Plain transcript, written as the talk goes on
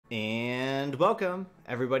And welcome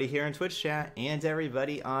everybody here in Twitch chat and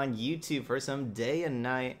everybody on YouTube for some day and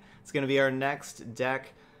night. It's going to be our next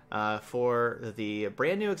deck for the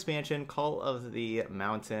brand new expansion, Call of the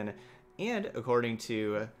Mountain. And according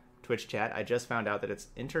to Twitch chat, I just found out that it's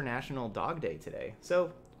International Dog Day today.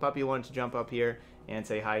 So Puppy wanted to jump up here and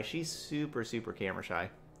say hi. She's super camera shy,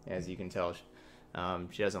 as you can tell.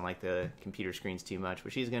 She doesn't like the computer screens too much,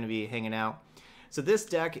 but she's going to be hanging out. So this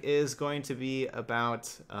deck is going to be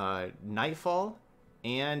about Nightfall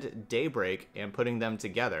and Daybreak and putting them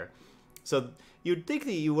together. So you'd think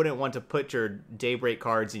that you wouldn't want to put your Daybreak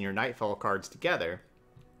cards and your Nightfall cards together,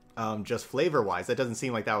 just flavor-wise. That doesn't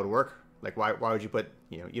seem like that would work. Like, why would you put,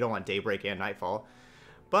 you don't want Daybreak and Nightfall.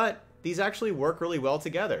 But these actually work really well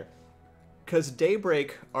together. Because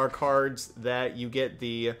Daybreak are cards that you get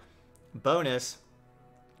the bonus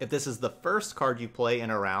if this is the first card you play in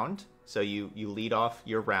a round. So you lead off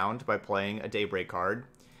your round by playing a Daybreak card.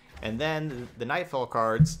 And then the Nightfall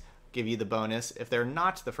cards give you the bonus if they're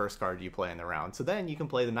not the first card you play in the round. So then you can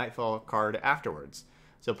play the Nightfall card afterwards.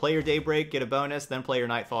 So play your Daybreak, get a bonus, then play your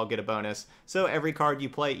Nightfall, get a bonus. So every card you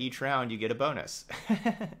play each round, you get a bonus.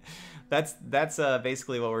 That's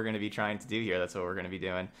basically what we're going to be trying to do here. That's what we're going to be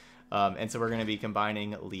doing. And so we're going to be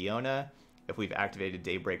combining Leona. If we've activated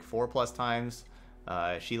Daybreak 4+ times,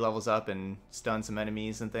 she levels up and stuns some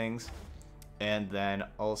enemies and things. And then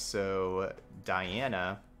also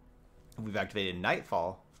Diana, we've activated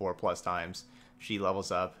Nightfall 4+ times. She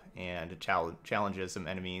levels up and challenges some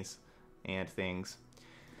enemies and things.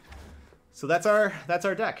 So that's our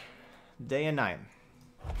deck, day and night.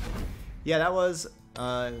 Yeah, that was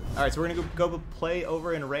all right. So we're gonna go play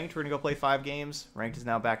over in ranked. We're gonna go play 5 games. Ranked is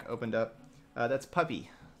now back opened up. That's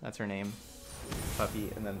Puppy. That's her name,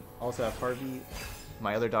 Puppy. And then also have Harvey.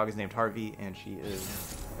 My other dog is named Harvey, and she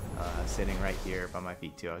is sitting right here by my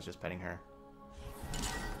feet too. I was just petting her.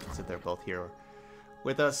 So they're both here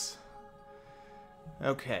with us.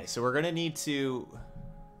 Okay, so we're gonna need to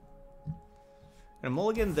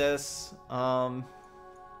mulligan this.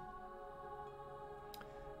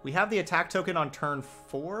 We have the attack token on turn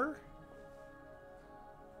 4.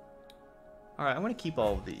 All right, I'm gonna keep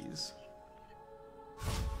all of these.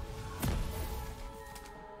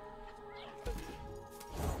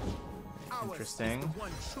 Interesting.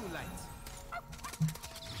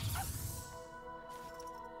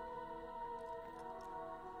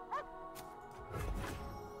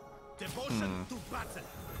 Devotion to battle.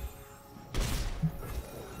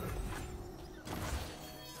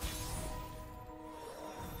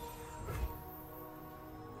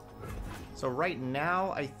 So right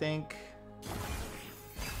now, I think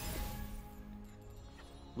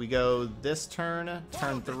we go this turn,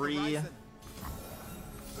 turn 3.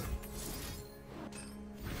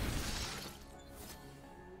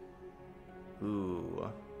 Ooh.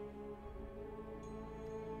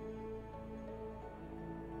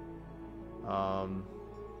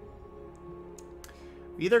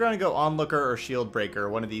 Either going to go Onlooker or Shield Breaker,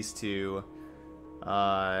 one of these two.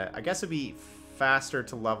 I guess it'd be faster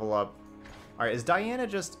to level up. All right, is Diana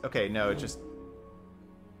just... Okay, no, it just...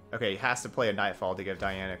 Okay, it has to play a Nightfall to give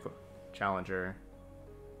Diana Challenger.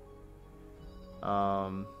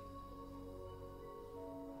 Alright,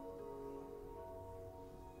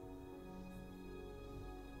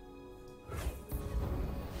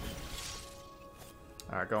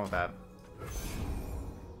 going with that.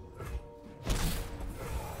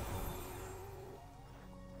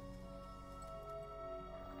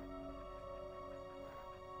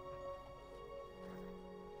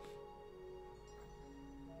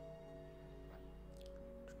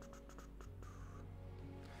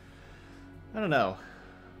 I don't know.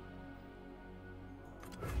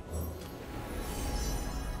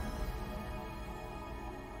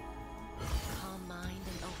 Calm mind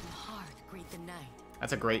and open heart greet the night.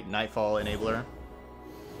 That's a great Nightfall enabler.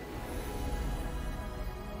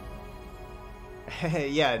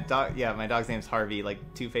 Yeah, my dog's name's Harvey,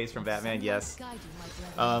 like Two-Face from Batman. Yes.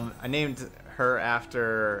 I named her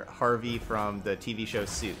after Harvey from the TV show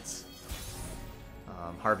Suits.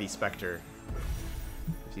 Harvey Specter.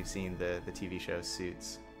 If you've seen the TV show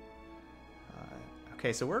Suits.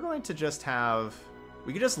 Okay, so we're going to just have...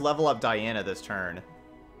 We could just level up Diana this turn.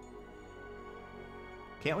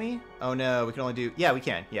 Can't we? Oh no, we can only do... Yeah, we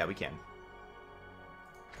can. Yeah, we can.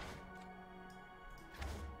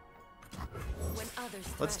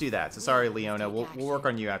 Let's do that. So sorry, Leona. We'll work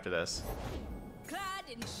on you after this. Clad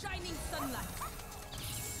in shining sunlight.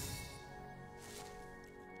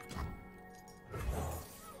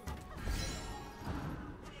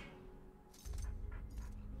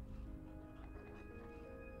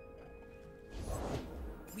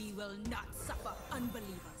 We will not suffer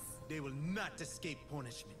unbelievers. They will not escape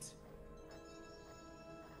punishment.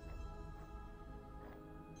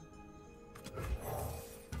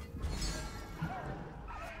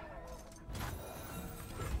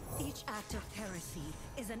 Each act of heresy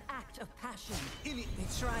is an act of passion. They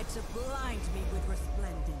tried to blind me with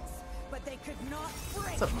resplendence, but they could not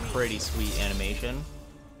break It's a me. pretty sweet animation.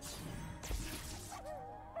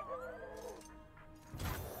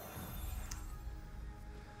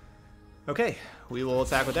 Okay, we will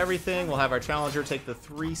attack with everything. We'll have our challenger take the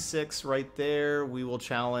 3/6 right there. We will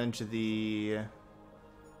challenge the...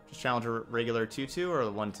 Just challenge a regular 2/2 or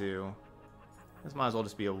the 1/2? This might as well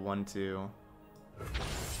just be a 1/2.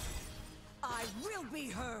 I will be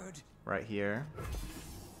heard. Right here.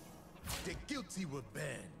 The guilty will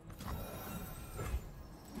ban.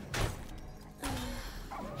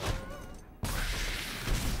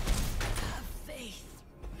 Have faith.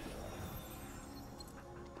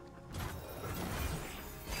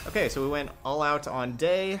 Okay, so we went all out on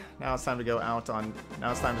day. Now it's time to go out on...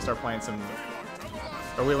 Now it's time to start playing some...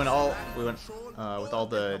 Or we went with all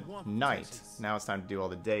the night. Now it's time to do all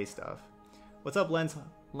the day stuff. What's up, Lens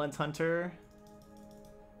Hunter?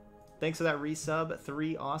 Thanks for that resub.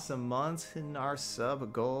 3 awesome months in our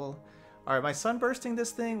sub goal. All right, am I sunbursting this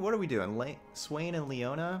thing? What are we doing? Swain and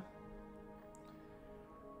Leona?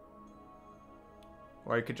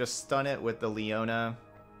 Or I could just stun it with the Leona.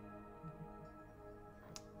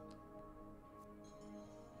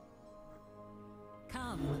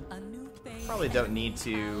 Come, a new phase. Probably don't need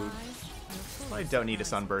to. Probably don't need to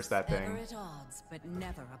sunburst that thing. Ever at odds, but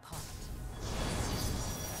never apart.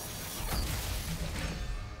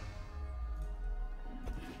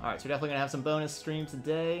 Alright, so we're definitely going to have some bonus stream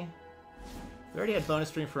today. We already had bonus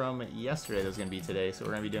stream from yesterday that was going to be today, so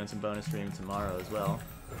we're going to be doing some bonus stream tomorrow as well.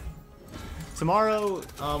 Tomorrow,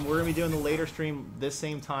 we're going to be doing the later stream this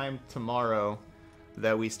same time tomorrow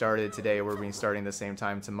that we started today. We're going to be starting the same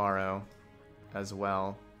time tomorrow as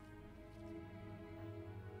well.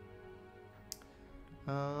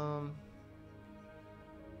 I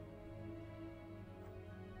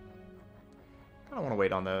don't want to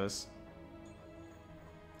wait on those.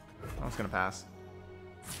 I'm just gonna pass.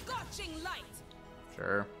 Scorching light.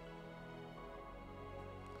 Sure.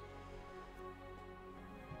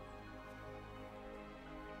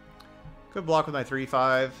 Could block with my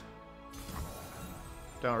 3/5.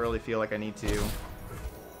 Don't really feel like I need to.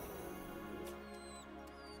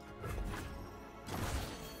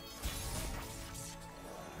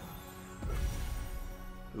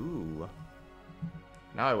 Ooh.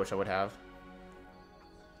 Now I wish I would have.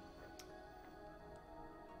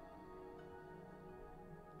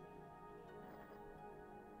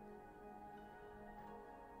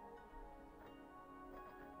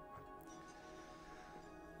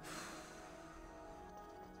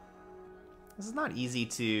 This is not easy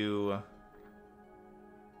to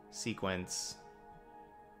sequence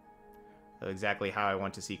exactly how I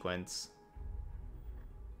want to sequence.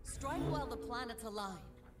 Strike while the planets align.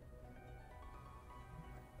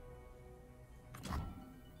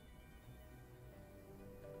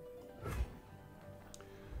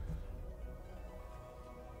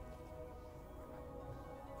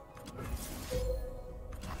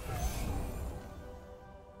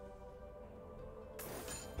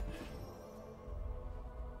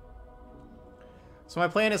 So my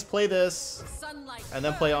plan is play this, Sunlight and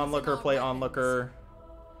then play burns in Onlooker, all play weapons. Onlooker.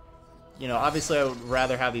 You know, obviously I would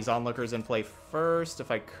rather have these Onlookers in play first if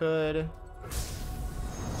I could.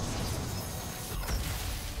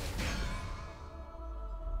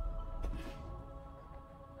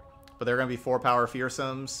 But they're going to be 4-power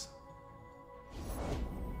fearsomes.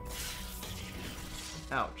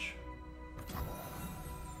 Ouch.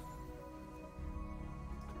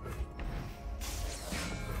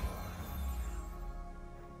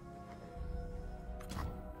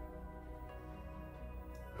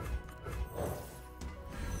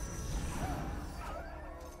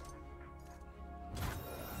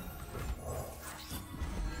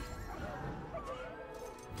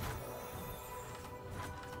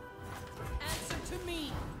 Answer to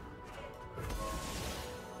me.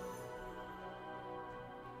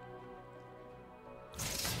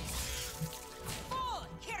 Oh,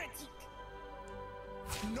 heretic.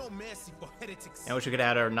 No mercy for heretics. I wish we could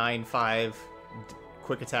add our 9/5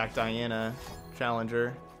 quick attack Diana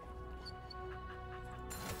challenger.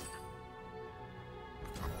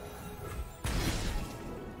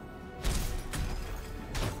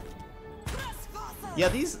 Yeah,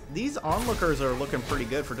 these onlookers are looking pretty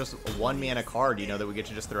good for just a 1-mana card, you know, that we get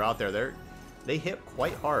to just throw out there. They hit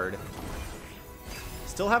quite hard.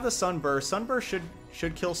 Still have the Sunburst. Sunburst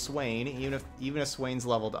should kill Swain, even if Swain's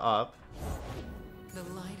leveled up. The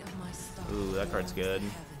light of my star. Ooh, that card's warms the good.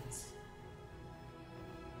 heavens.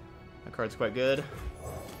 That card's quite good.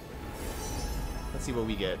 Let's see what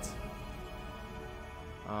we get.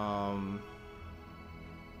 I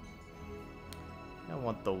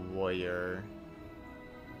want the warrior.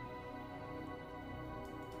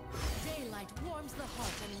 Daylight warms the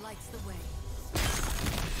heart and lights the way.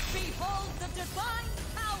 Behold the divine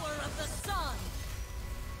power of the sun!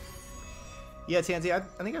 Yeah, Tansy, I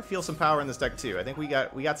think I feel some power in this deck too. I think we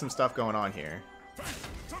got some stuff going on here.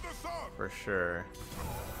 For sure.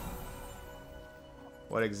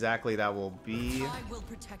 What exactly that will be, I will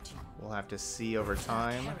protect you. we'll have to see over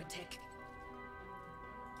time. Heretic.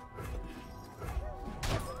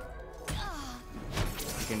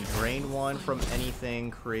 You can drain one from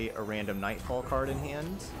anything, create a random Nightfall card in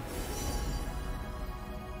hand.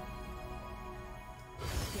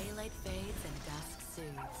 Daylight fades and dusk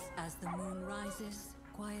soothes. As the moon rises,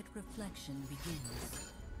 quiet reflection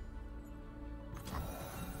begins.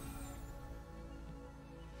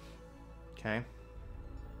 Okay.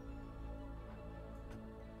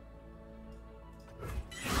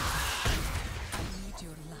 I need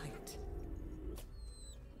your light.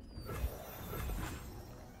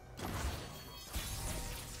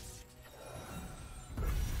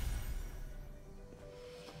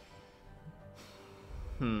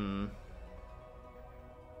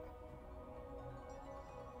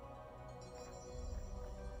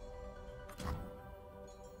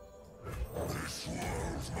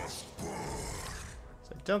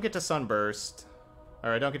 So I don't get to Sunburst.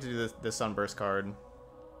 Or I don't get to do the Sunburst card.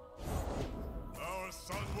 Our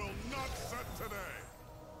sun will not set today.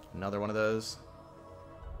 Another one of those.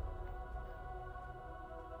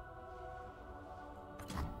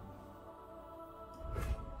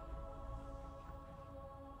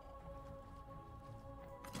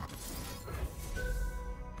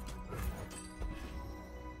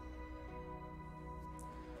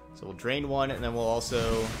 So we'll drain one, and then we'll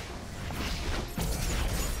also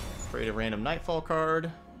create a random Nightfall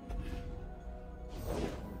card.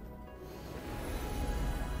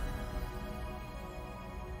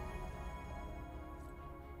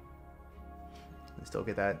 We still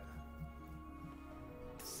get that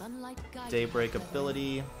Sunlight guide Daybreak my feather.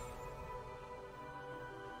 ability.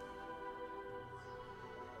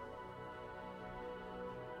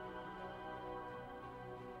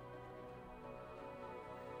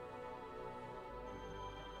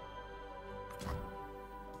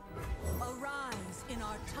 Arise in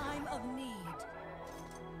our time of need.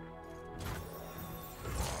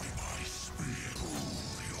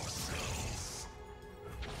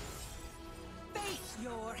 Face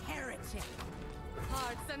your heretic.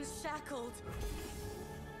 Hearts unshackled.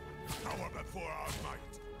 Power before our might.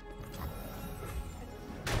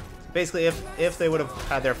 Basically, if they would have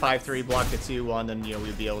had their 5/3 block the 2/1, then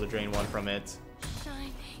we'd be able to drain one from it.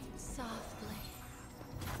 Shining softly.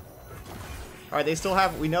 All right, they still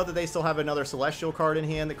have. We know that they still have another Celestial card in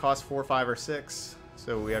hand that costs 4, 5, or 6.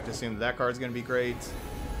 So we have to assume that card's going to be great.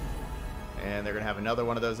 And they're going to have another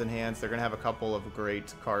one of those in hand. So they're going to have a couple of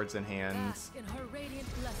great cards in hand. Bask in her radiant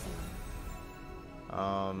blessing. May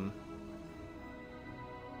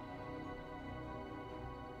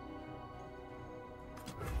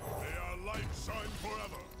our light shine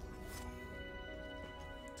forever.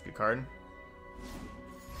 It's a good card.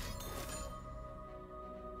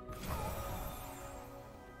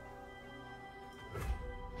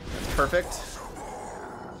 That's perfect.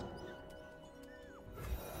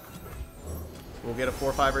 We'll get a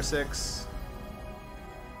 4, 5, or 6.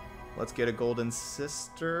 Let's get a Golden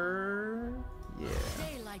Sister. Yeah.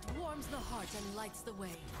 Daylight warms the heart and lights the way.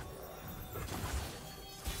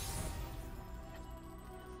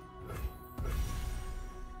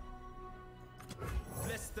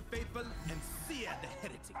 Bless the faithful and sear the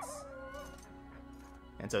heretics.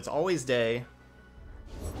 And so it's always day.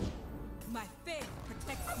 My faith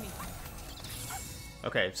protects me.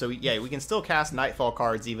 Okay, so yeah, we can still cast Nightfall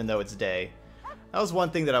cards even though it's day. That was one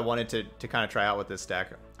thing that I wanted to kind of try out with this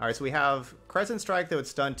deck. Alright, so we have Crescent Strike that would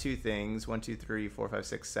stun 2 things. 1, 2, 3, 4, 5,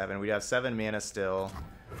 6, 7. We'd have 7 mana still.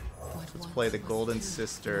 Let's play the Golden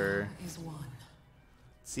Sister. Is one.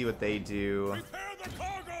 See what they do. Prepare the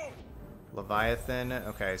cargo! Leviathan.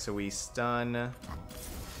 Okay, so we stun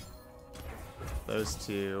those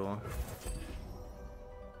 2.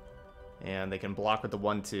 And they can block with the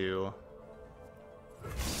 1/2.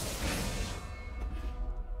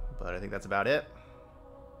 But I think that's about it.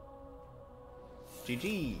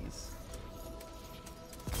 GG's.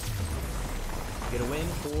 Get a win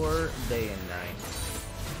for day and night.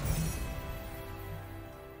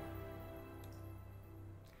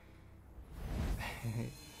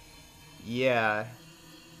 Yeah.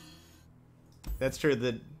 That's true.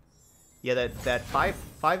 Yeah, that 5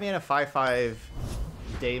 mana 5/5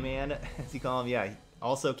 Dayman, as you call him, yeah,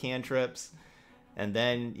 also cantrips, and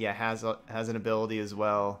then yeah has an ability as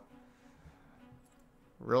well.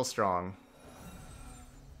 Real strong.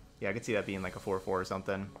 Yeah, I could see that being like a 4/4 or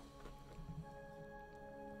something.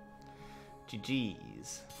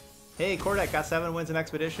 GG's. Hey, Kordek got 7 wins in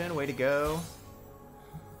Expedition. Way to go.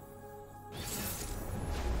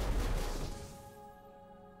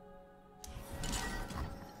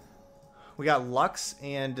 We got Lux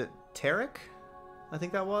and Tarek, I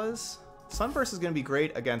think that was. Sunburst is going to be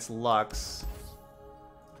great against Lux,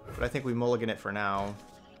 but I think we mulligan it for now.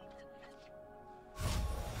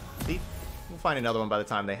 See? We'll find another one by the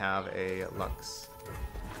time they have a Lux.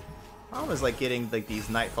 I was like getting like these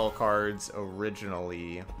Nightfall cards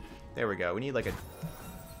originally. There we go. We need like a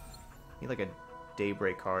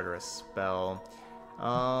Daybreak card or a spell.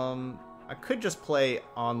 I could just play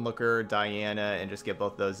Onlooker, Diana, and just get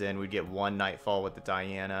both those in. We'd get 1 Nightfall with the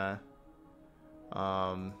Diana.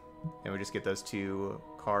 And we just get those 2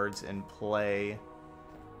 cards in play.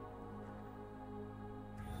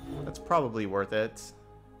 That's probably worth it.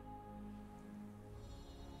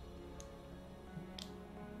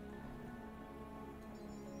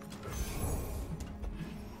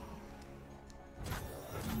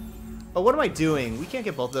 Oh, what am I doing? We can't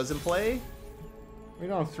get both of those in play. We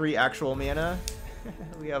don't have 3 actual mana.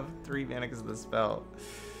 We have 3 mana because of the spell.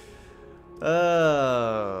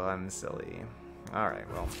 Oh, I'm silly.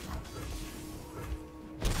 Alright, well.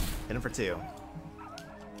 Hit him for 2.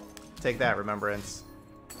 Take that, Remembrance.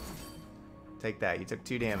 Take that. You took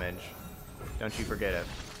 2 damage. Don't you forget it.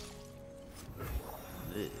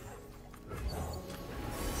 Ugh.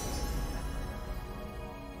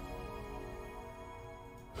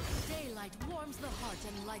 Daylight warms the heart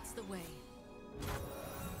and lights the way.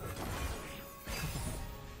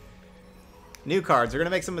 New cards are going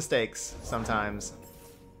to make some mistakes sometimes.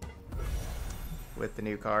 With the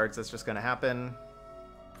new cards, that's just going to happen.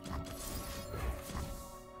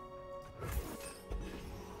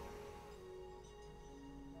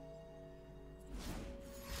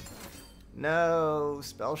 No,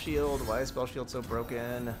 Spell Shield. Why is Spell Shield so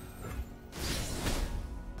broken?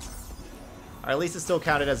 Or at least it's still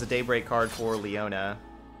counted as a Daybreak card for Leona.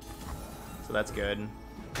 So that's good.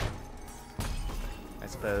 I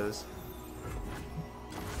suppose.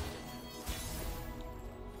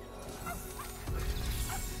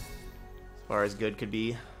 As far as good could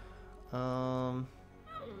be. Bask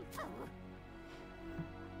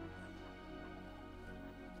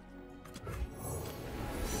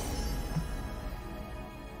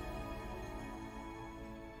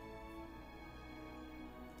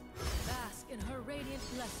in her radiant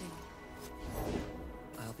blessing.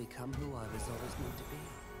 I'll become who I was always meant to be.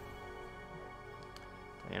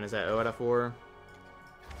 And is that O out of 4?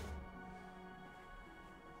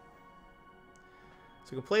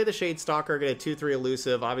 So we can play the Shade Stalker, get a 2/3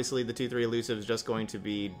 elusive. Obviously the 2/3 elusive is just going to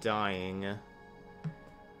be dying.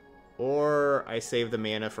 Or I save the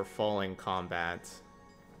mana for Falling Combat.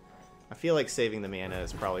 I feel like saving the mana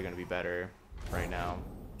is probably going to be better right now.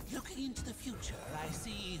 Looking into the future, I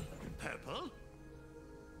see purple.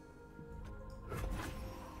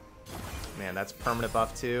 Man, that's permanent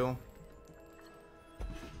buff too.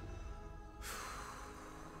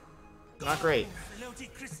 Not great.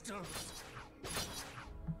 Floaty crystals.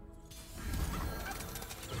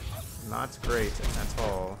 Not great at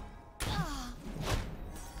all. Have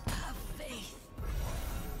faith.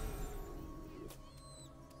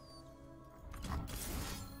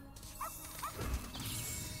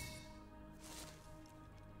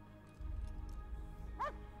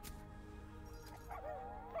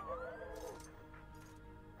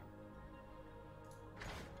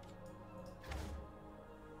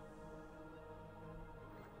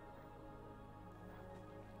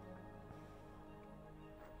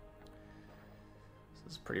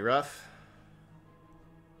 This is pretty rough.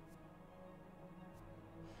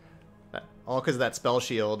 All because of that Spell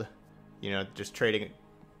Shield. You know, just trading.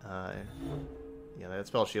 Yeah, that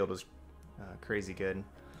Spell Shield was crazy good.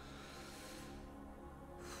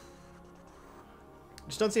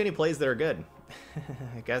 Just don't see any plays that are good.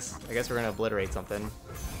 I guess we're gonna obliterate something.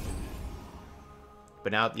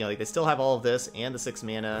 But now, you know, like they still have all of this and the 6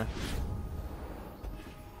 mana.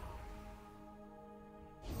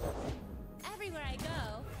 Everywhere I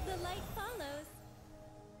go, the light follows.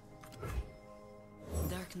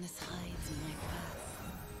 Darkness hides in my path.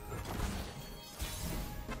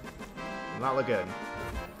 Not look good.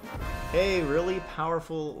 Hey, really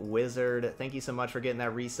powerful wizard. Thank you so much for getting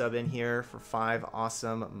that resub in here for 5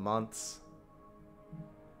 awesome months.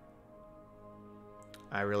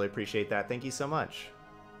 I really appreciate that. Thank you so much.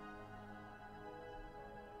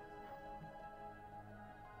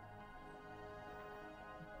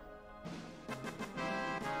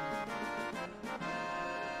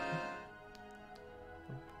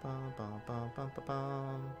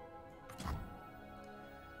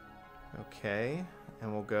 Okay,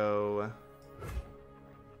 and we'll go.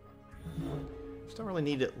 Just don't really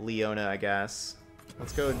need Leona, I guess.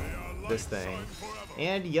 Let's go this thing.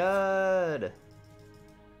 And Yud!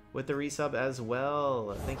 With the resub as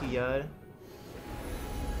well. Thank you, Yud.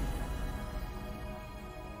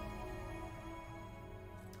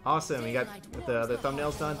 Awesome, we got the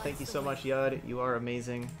thumbnails done. Thank you so much, Yud. You are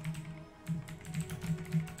amazing.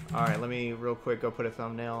 Alright, let me real quick go put a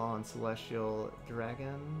thumbnail on Celestial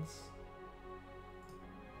Dragons.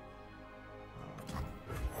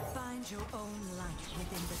 Find your own light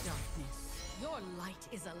within the darkness. Your light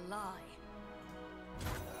is a lie.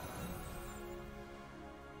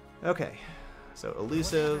 Okay, so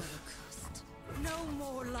elusive. No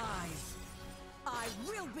more lies. I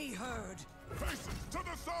will be heard. Faces to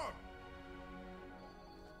the sun!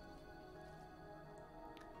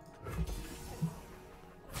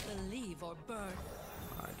 Believe or burn.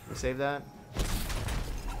 Alright, can we save that?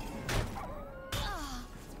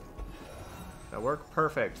 That worked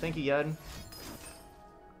perfect. Thank you, Yud.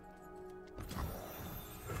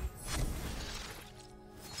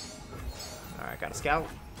 Alright, got a scout.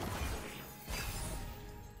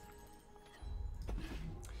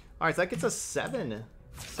 Alright, so that gets us 7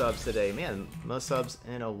 subs today. Man, most subs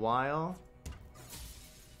in a while.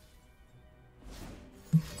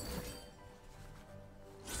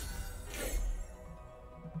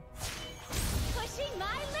 Pushing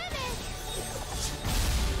my limits.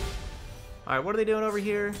 Alright, what are they doing over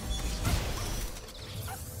here?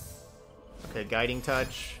 Okay, guiding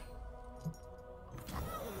touch.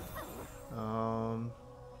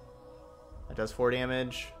 That does 4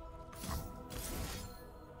 damage.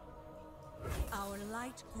 Our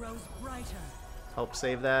light grows brighter. Help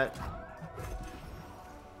save that.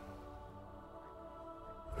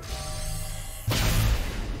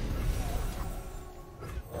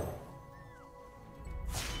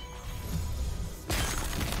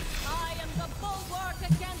 I am the bulwark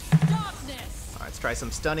against darkness. Alright, let's try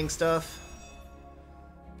some stunning stuff.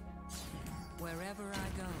 Wherever I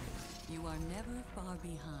go, you are never far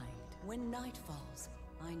behind. When night falls,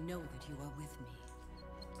 I know that you are with me.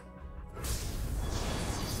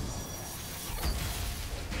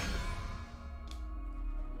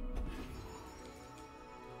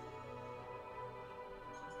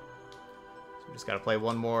 So we just gotta play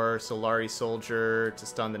one more Solari Soldier to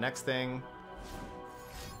stun the next thing.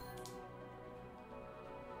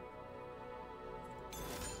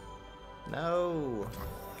 No.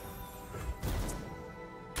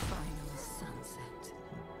 Final sunset.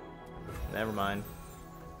 Never mind.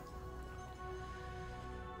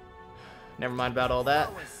 Never mind about all that.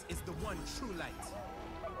 Ours is the one true light.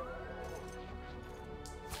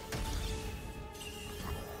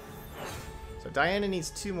 So Diana needs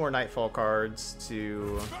 2 more Nightfall cards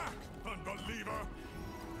to Back, unbeliever!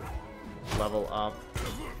 level up.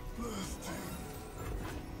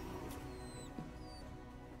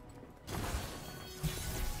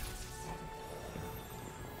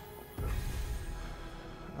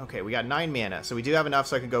 Okay, we got 9 mana, so we do have enough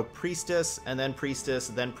so I can go Priestess, and then Priestess,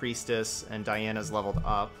 then Priestess, and Diana's leveled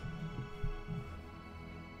up.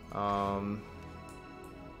 And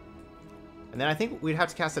then I think we'd have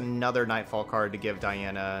to cast another Nightfall card to give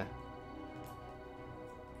Diana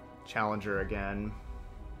Challenger again.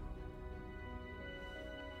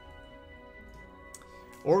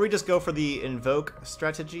 Or we just go for the Invoke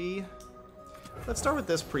strategy. Let's start with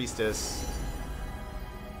this Priestess.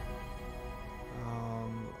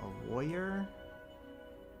 A Warrior?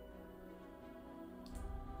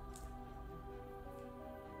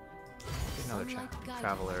 Another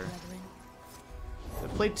Traveler. I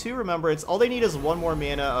played 2 Remembrance. All they need is 1 more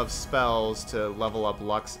mana of spells to level up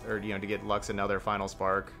Lux, or to get Lux another Final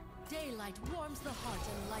Spark. Daylight warms the heart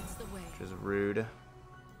and lights the way. Which is rude.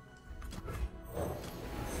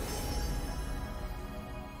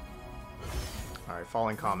 Alright,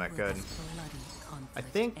 Falling Comet, good. I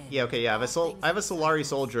think, yeah, okay, yeah, I have a Solari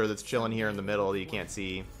Soldier that's chilling here in the middle that you can't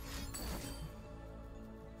see.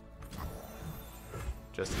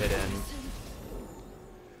 Just hidden.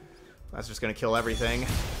 That's just gonna kill everything.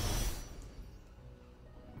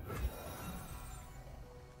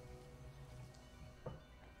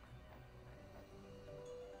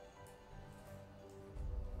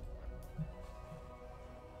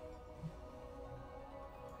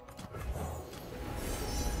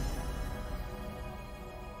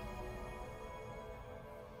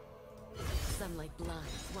 Sunlight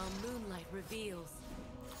blinds while moonlight reveals.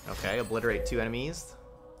 Okay, obliterate 2 enemies.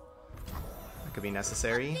 That could be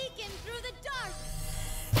necessary. Beacon through the dark.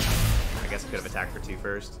 I guess I could have attacked for 2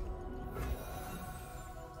 first.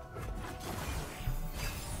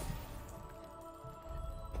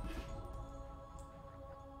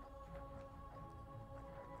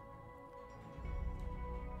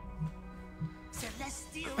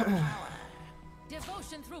 Celestial power.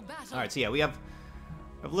 Devotion through battle. Alright, so yeah, we have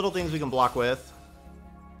little things we can block with.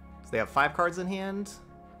 So they have 5 cards in hand.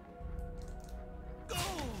 Gold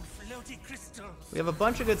floaty crystals. We have a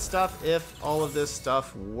bunch of good stuff if all of this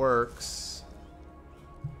stuff works.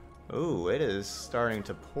 Ooh, it is starting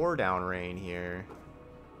to pour down rain here.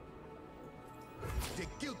 The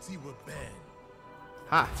guilty were banned.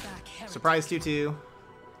 Ha! Back, heretic. Surprise 2-2.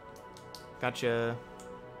 Gotcha.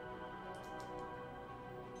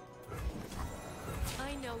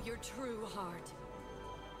 I know your true heart.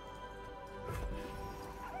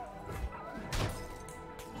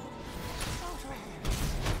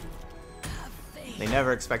 Have faith. They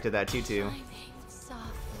never expected that 2-2 Climbing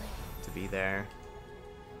softly. to be there.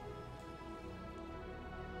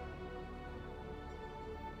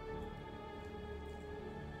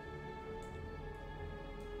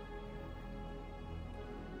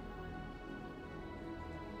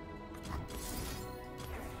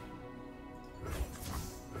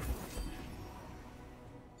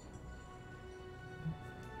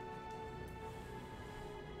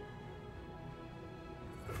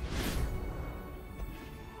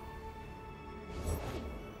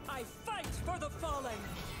 I fight for the fallen.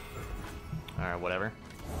 Alright, whatever.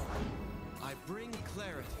 I bring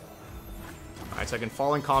clarity. Alright, so I can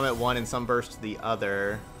Fallen Comet one and Sunburst the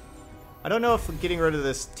other. I don't know if getting rid of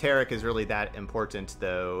this Tarek is really that important,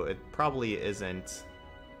 though. It probably isn't.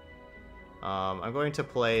 I'm going to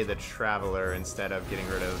play the Traveler instead of getting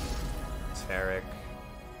rid of Tarek.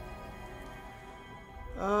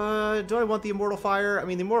 Do I want the Immortal Fire? I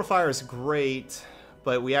mean, the Immortal Fire is great,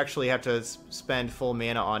 but we actually have to spend full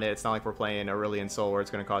mana on it. It's not like we're playing Aurelion Soul where it's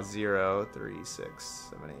going to cost 0, 3, 6,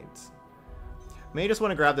 7, 8. May just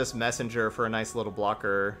want to grab this Messenger for a nice little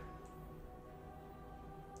blocker.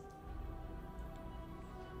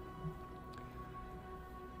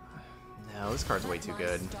 No, this card's way too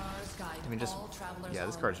good. I mean, just... yeah,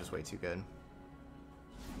 this card's just way too good.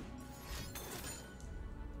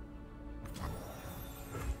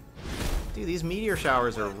 Dude, these meteor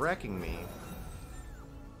showers are wrecking me.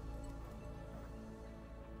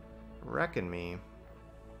 Wrecking me.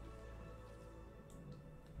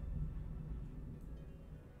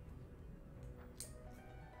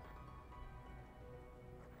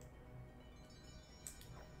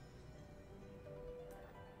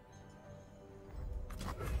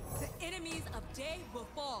 The enemies of day will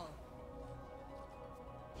fall.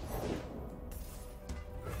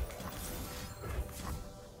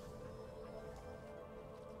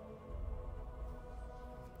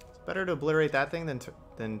 It's better to obliterate that thing than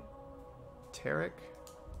Tarek.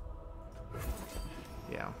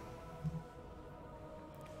 Yeah.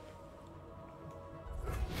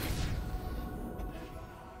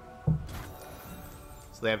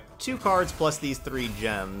 So they have 2 cards plus these 3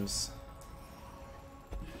 gems.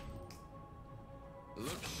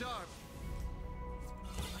 Look sharp.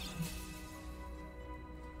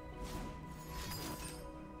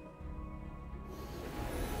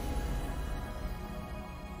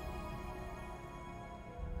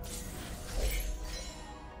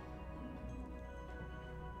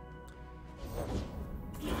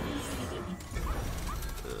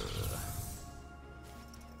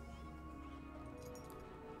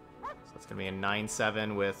 So it's going to be a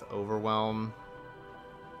 9/7 with Overwhelm.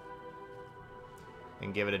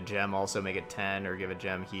 And give it a gem, also make it 10, or give a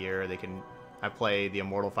gem here. They can... I play the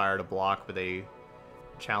Immortal Fire to block, but they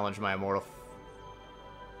challenge my Immortal...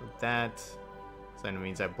 with that. So then it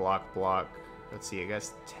means I block. Let's see, I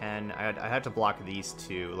guess 10. I had to block these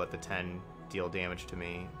 2, let the 10 deal damage to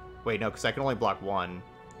me. Wait, no, because I can only block 1.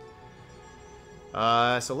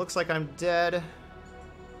 So it looks like I'm dead.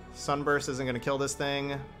 Sunburst isn't going to kill this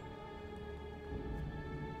thing.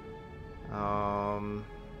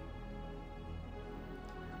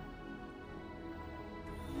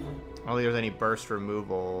 I don't think there's any burst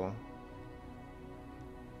removal.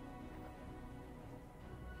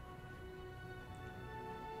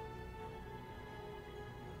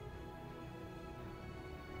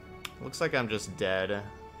 Looks like I'm just dead.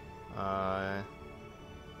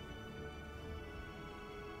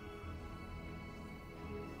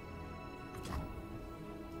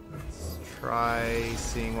 Let's try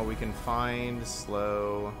seeing what we can find.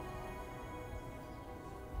 Slow.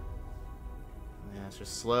 Yeah, it's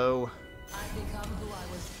just slow. I become who I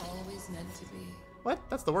was always meant to be. What?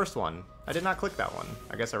 That's the worst one. I did not click that one.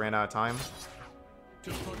 I guess I ran out of time.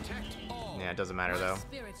 To protect all. Yeah, it doesn't matter though.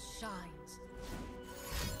 Spirit shines.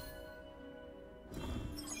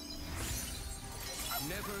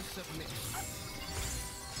 Never submit.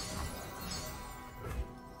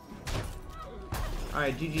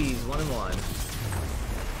 Alright, GG's, 1-1.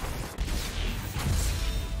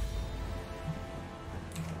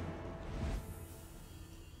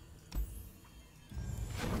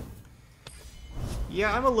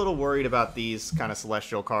 Yeah, I'm a little worried about these kind of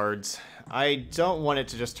celestial cards. I don't want it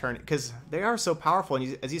to just turn, because they are so powerful,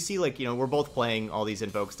 and as you see, like, you know, we're both playing all these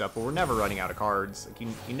invoke stuff, but we're never running out of cards. Like,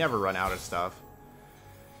 you never run out of stuff.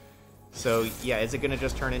 So, yeah, is it going to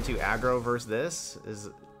just turn into aggro versus this?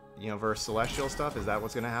 You know, versus celestial stuff? Is that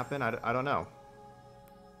what's going to happen? I don't know.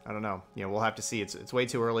 I don't know. You know, we'll have to see. It's way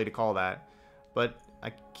too early to call that. But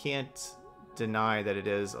I can't deny that it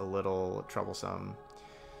is a little troublesome.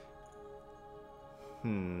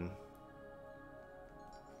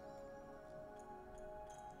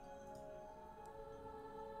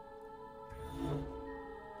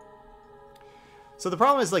 So the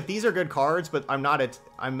problem is, like, these are good cards, but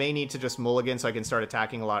I may need to just mulligan so I can start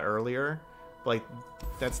attacking a lot earlier. But, like,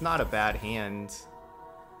 that's not a bad hand.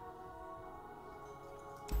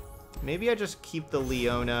 Maybe I just keep the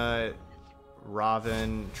Leona,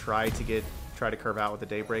 Raven, try to curve out with the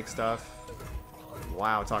Daybreak stuff.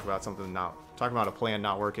 Wow, talk about a plan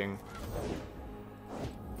not working.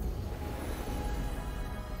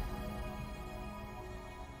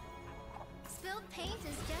 Spilled paint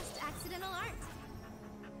is just accidental art.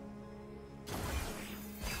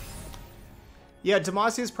 Yeah,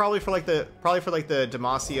 Demacia is probably for like the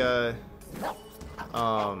Demacia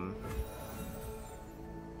yeah,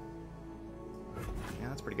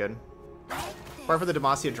 that's pretty good. Probably for the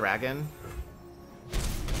Demacia Dragon.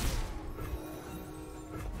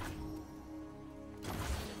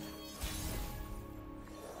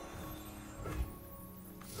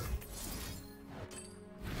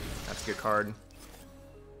 That's a good card.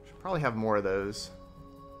 Should probably have more of those.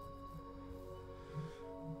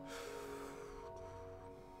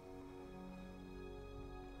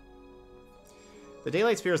 The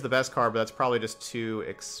Daylight Spear is the best card, but that's probably just too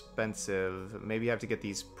expensive. Maybe you have to get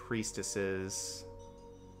these Priestesses.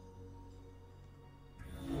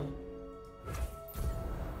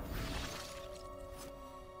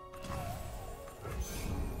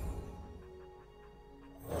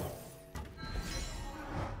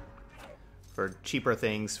 For cheaper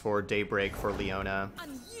things for Daybreak for Leona.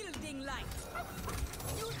 Unyielding light.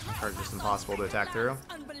 Cards just impossible to attack through.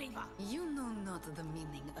 Unbeliever. You know not the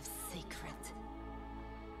meaning of secret.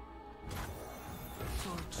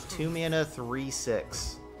 2 mana,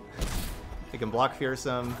 3/6. You can block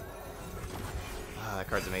Fearsome. Ah, that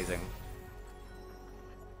card's amazing.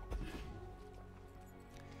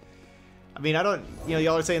 I mean, I don't. You know,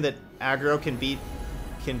 y'all are saying that aggro can beat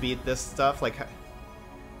this stuff. Like,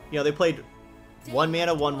 you know, they played 1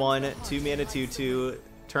 mana 1/1, 2 mana 2/2.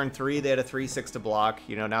 Turn 3, they had a 3/6 to block.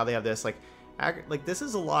 You know, now they have this. Like this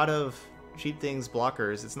is a lot of cheap things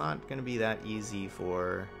blockers. It's not going to be that easy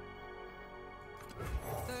for.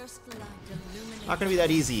 First light illuminates. Not going to be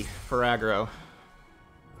that easy for aggro.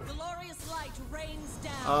 Glorious light rains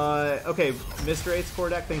down. Okay, Mr. 8's core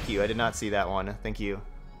deck, thank you. I did not see that one. Thank you.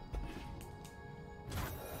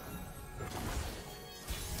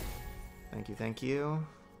 Thank you, thank you.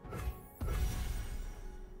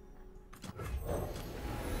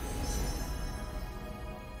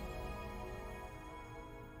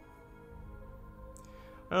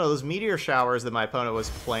 I don't know, those meteor showers that my opponent was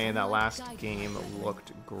playing that last game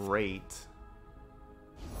looked great.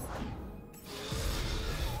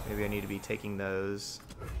 Maybe I need to be taking those.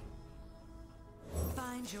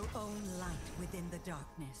 Find your own light within the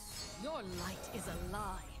darkness. Your light is a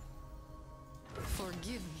lie.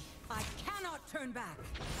 Forgive me. I cannot turn back.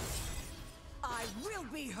 I will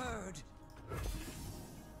be heard.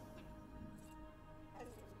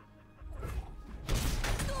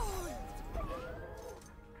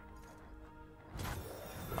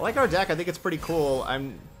 I like our deck. I think it's pretty cool.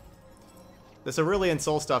 The Cerulean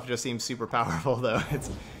Soul stuff just seems super powerful, though. It's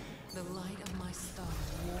The light of my star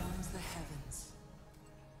warms the heavens.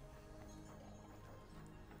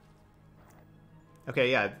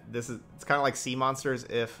 okay. Yeah, it's kind of like Sea Monsters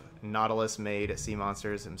if Nautilus made Sea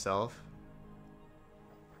Monsters himself.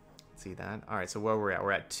 Let's see that. All right, so where we're at?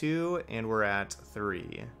 We're at 2 and we're at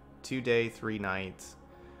 3. 2 day, 3 night.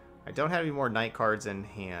 I don't have any more night cards in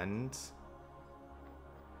hand.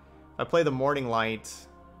 If I play the Morning Light,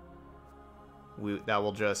 that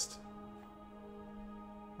will just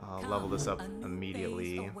level this up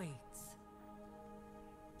immediately.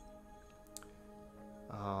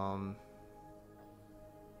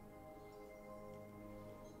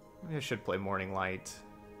 I should play Morning Light.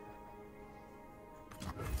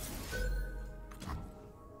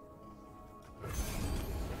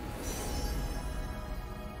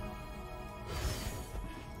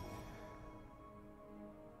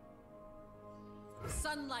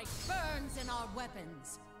 Sunlight burns in our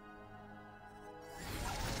weapons.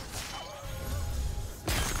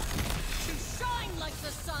 To shine like the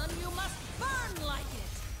sun, you must burn like it.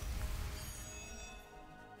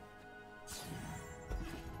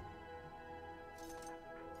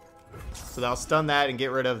 So that'll stun that and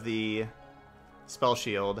get rid of the spell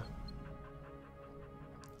shield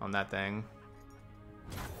on that thing.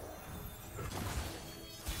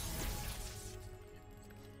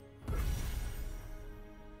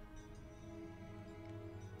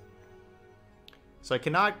 So I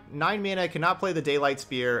cannot, 9 mana, I cannot play the Daylight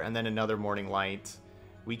Spear and then another Morning Light.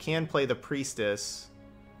 We can play the Priestess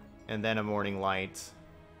and then a Morning Light.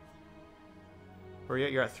 Where are you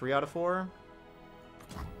at? You're at 3 out of 4?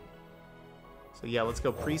 So yeah, let's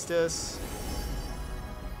go Priestess.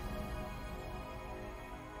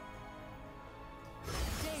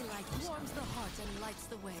 Daylight warms the heart and lights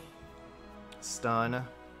the way. Stun.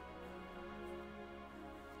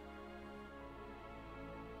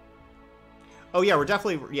 Oh yeah, we're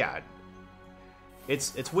definitely, yeah.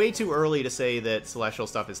 It's way too early to say that Celestial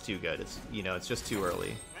stuff is too good. It's, you know, it's just too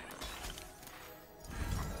early.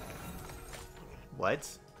 What?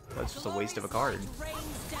 That's just a waste of a card.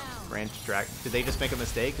 Branch Drag. Did they just make a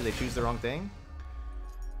mistake? Did they choose the wrong thing?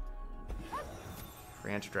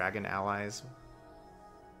 Branch Dragon allies.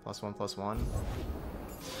 +1/+1.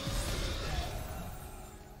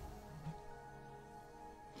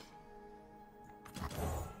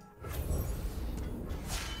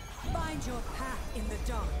 Find your path in the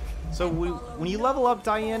dark. So when you level up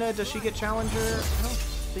Diana, does she get Challenger? I don't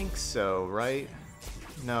think so, right?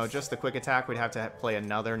 No, just the quick attack. We'd have to play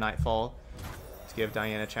another Nightfall to give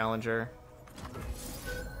Diana Challenger.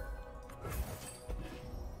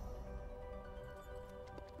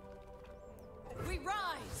 We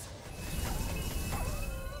rise.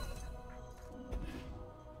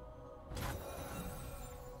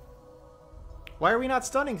 Why are we not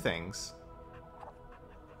stunning things?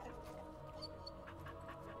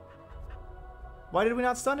 Why did we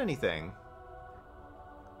not stun anything?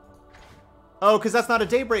 Oh, because that's not a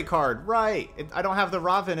Daybreak card. Right. I don't have the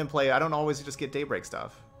Raven in play. I don't always just get Daybreak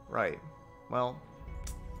stuff. Right. Well,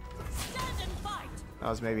 Stand and fight. that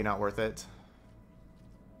was maybe not worth it.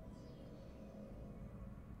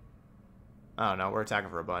 I don't know. We're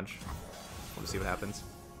attacking for a bunch. We'll see what happens.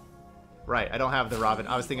 Right. I don't have the Raven.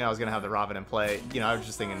 I was thinking I was going to have the Raven in play. You know, I was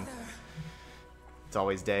just thinking it's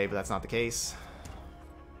always day, but that's not the case.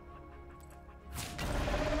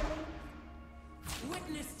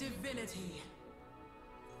 Witness divinity.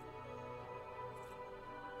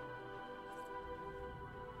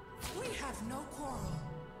 We have no quarrel.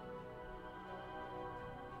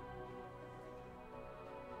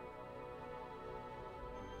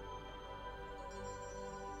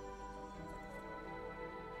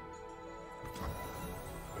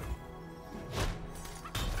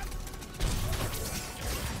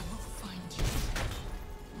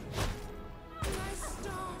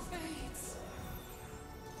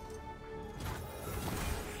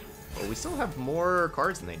 Well, we still have more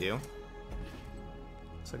cards than they do.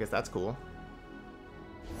 So I guess that's cool.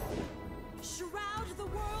 Shroud the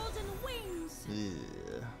world in wings.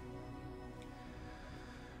 Ugh.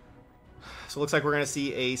 So it looks like we're going to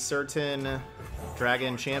see a certain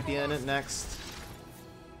Dragon Champion next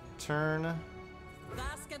turn.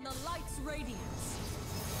 Bask in the light's radiance.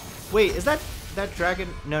 Wait, is that Dragon?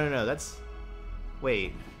 No, that's...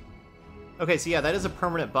 Wait. Okay, so yeah, that is a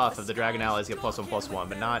permanent buff of the Dragon allies get +1/+1,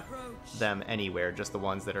 but not them anywhere, just the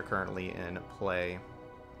ones that are currently in play.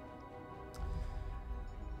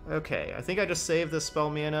 Okay, I think I just saved the spell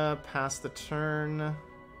mana, pass the turn.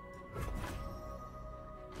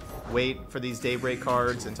 Wait for these Daybreak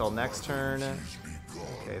cards until next turn.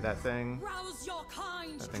 Okay, that thing. Rouse your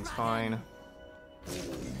kind, That thing's dragon.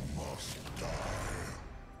 fine.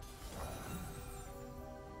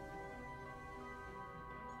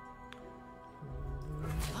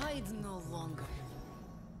 Hide no longer.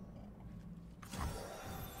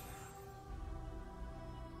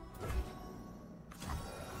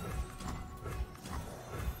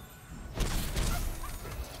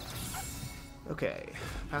 Okay,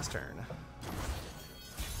 pass turn.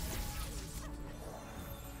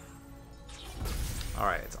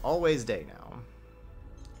 Alright, it's always day now.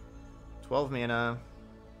 12 mana.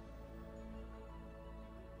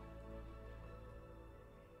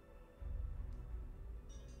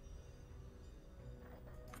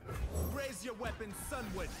 your weapon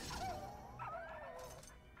sunward.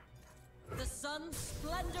 The sun's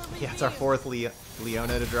splendor Yeah, it's our fourth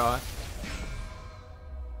Leona to draw.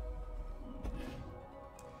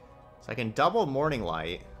 So I can double Morning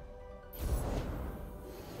Light.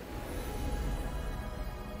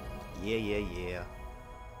 Yeah.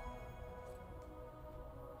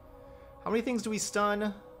 How many things do we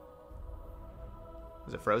stun?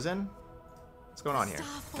 Is it frozen? What's going on here?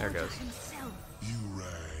 There it goes. You rang.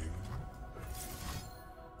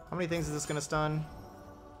 How many things is this gonna stun?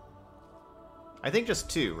 I think just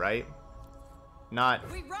 2, right? Not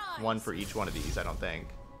one for each one of these, I don't think.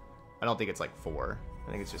 I don't think it's like 4. I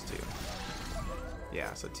think it's just 2.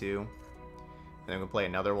 Yeah, so 2. And then we'll play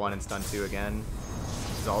another one and stun 2 again.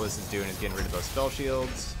 Because all this is doing is getting rid of those spell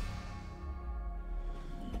shields.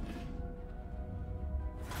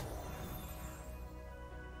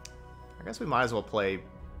 I guess we might as well play...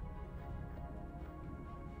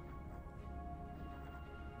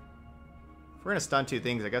 If we're gonna stun 2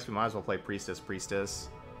 things, I guess we might as well play Priestess.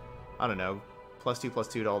 I don't know.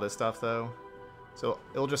 +2/+2 to all this stuff, though. So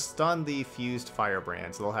it'll just stun the fused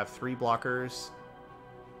Firebrand. So they'll have 3 blockers.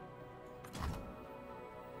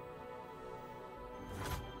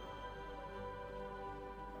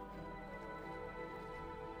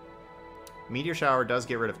 Meteor Shower does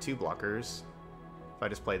get rid of 2 blockers. If I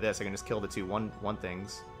just play this, I can just kill the 2 one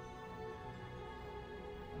things.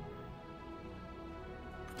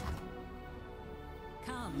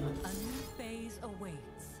 Come, a new phase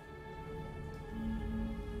awaits.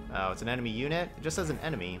 Oh, it's an enemy unit? It just says an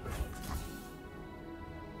enemy.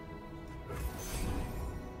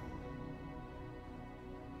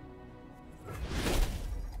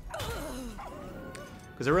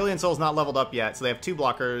 Because Aurelion Soul's not leveled up yet, so they have 2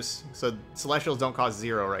 blockers, so Celestials don't cost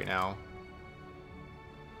 0 right now.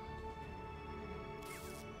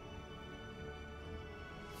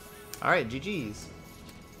 Alright, GG's.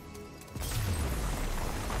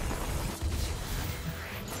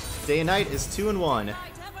 Day and Night is 2-1.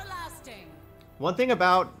 One thing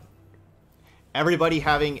about everybody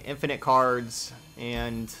having infinite cards,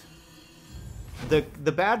 and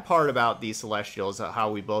the bad part about these Celestials, how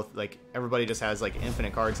we both, like, everybody just has, like,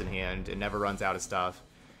 infinite cards in hand and never runs out of stuff.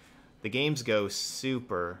 The games go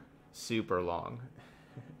super, super long.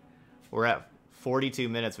 We're at 42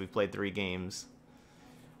 minutes, we've played 3 games.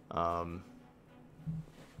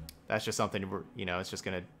 That's just something, you know, it's just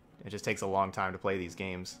gonna, it just takes a long time to play these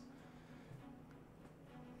games.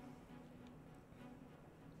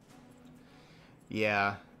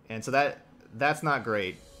 Yeah, and so that's not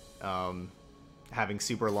great, having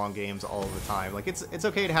super long games all the time. Like, it's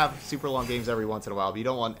okay to have super long games every once in a while, but you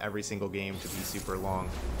don't want every single game to be super long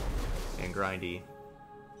and grindy.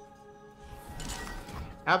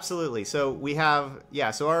 Absolutely. So we have,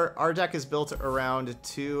 yeah, so our deck is built around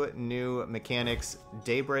 2 new mechanics,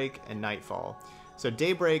 Daybreak and Nightfall. So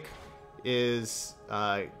Daybreak is,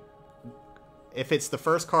 if it's the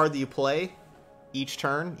first card that you play each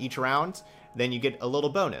turn, each round, then you get a little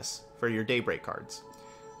bonus for your Daybreak cards.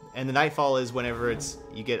 And the Nightfall is whenever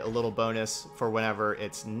you get a little bonus for whenever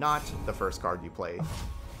it's not the first card you play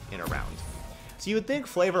in a round. So you would think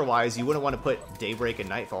flavor-wise you wouldn't want to put Daybreak and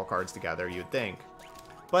Nightfall cards together, you'd think.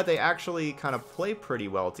 But they actually kind of play pretty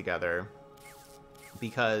well together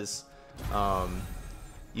because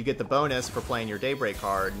you get the bonus for playing your Daybreak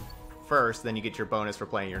card first, then you get your bonus for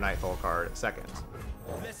playing your Nightfall card second.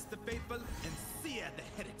 Bless the faithful and sear the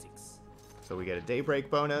heretics. So we get a Daybreak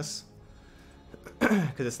bonus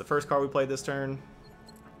because it's the first card we played this turn,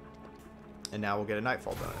 and now we'll get a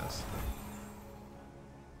Nightfall bonus.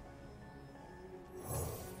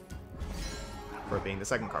 For it being the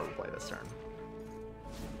second card we play this turn.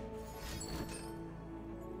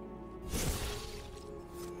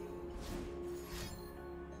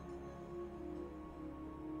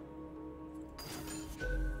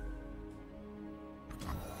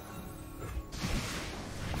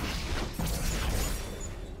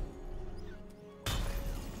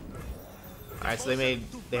 Alright, so they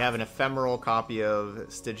have an ephemeral copy of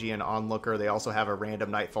Stygian Onlooker. They also have a random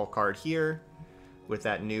Nightfall card here with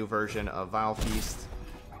that new version of Vile Feast.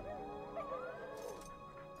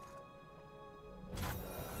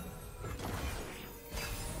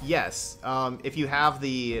 Yes, if you have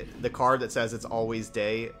the card that says it's always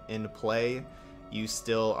day in play, you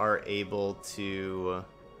still are able to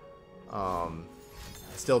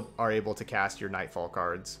cast your Nightfall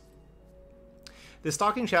cards. The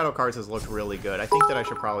Stalking Shadow cards has looked really good. I think that I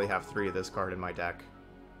should probably have 3 of this card in my deck.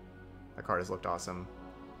 That card has looked awesome.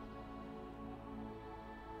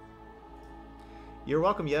 You're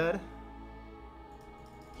welcome, Yud.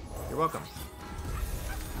 You're welcome.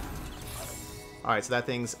 Alright, so that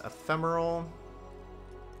thing's ephemeral.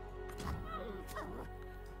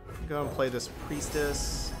 Go and play this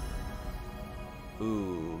priestess.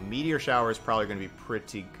 Ooh, Meteor Shower is probably going to be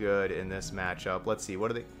pretty good in this matchup. Let's see,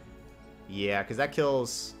 what are they... Yeah, because that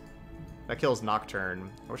kills Nocturne.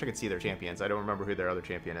 I wish I could see their champions. I don't remember who their other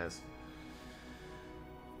champion is.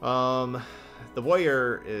 The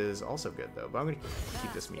Warrior is also good, though, but I'm going to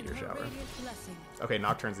keep this Meteor Shower. Okay,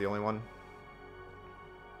 Nocturne's the only one.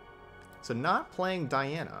 So not playing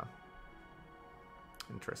Diana.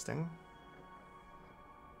 Interesting.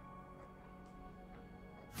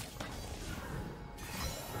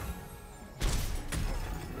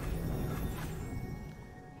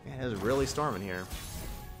 It is really storming here.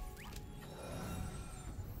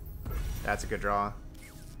 That's a good draw.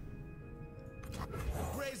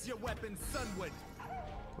 Raise your weapon, Sunwood.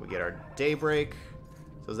 We get our Daybreak.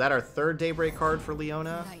 So is that our third Daybreak card for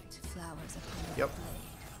Leona? Yep.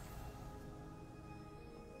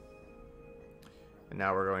 And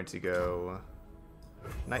now we're going to go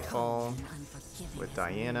Nightfall with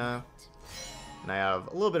Diana. And I have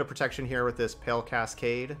a little bit of protection here with this Pale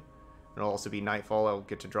Cascade. It'll also be Nightfall. I'll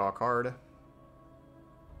get to draw a card.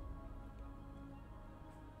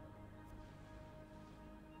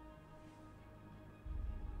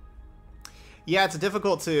 Yeah, it's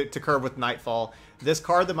difficult to curve with Nightfall. This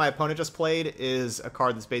card that my opponent just played is a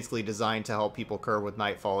card that's basically designed to help people curve with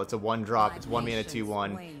Nightfall. It's a 1-drop, it's 1 mana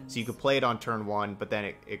 2/1, so you could play it on turn 1, but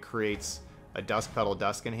then it creates a Dusk Petal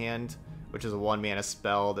Dusk in hand, which is a 1 mana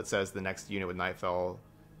spell that says the next unit with Nightfall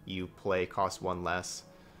you play costs 1 less.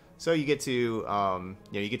 So you get to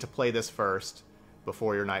you get to play this first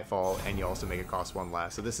before your Nightfall, and you also make it cost 1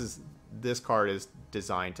 less. So this card is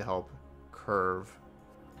designed to help curve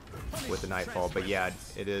with the Nightfall, but yeah,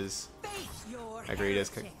 it is. I agree, it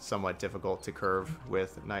is somewhat difficult to curve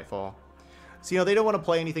with Nightfall. So they don't want to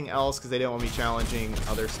play anything else because they don't want me challenging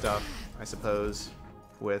other stuff, I suppose,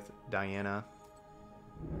 with Diana.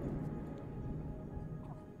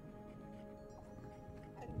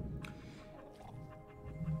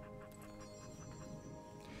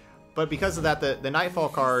 But because of that, the Nightfall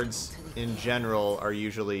cards in general are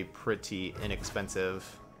usually pretty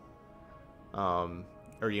inexpensive.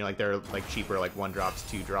 Or like they're like cheaper, like 1-drops,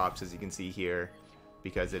 2-drops, as you can see here,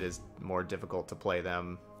 because it is more difficult to play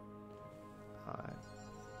them,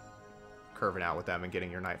 curving out with them and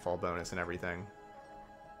getting your Nightfall bonus and everything.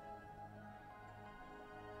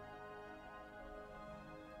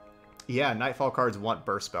 Yeah, Nightfall cards want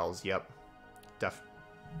burst spells. Yep,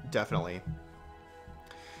 definitely.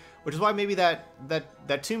 Which is why maybe that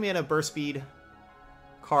 2 mana burst speed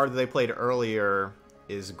card that they played earlier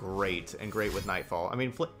is great, and great with Nightfall. I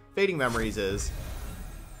mean, Fading Memories is,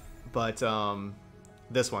 but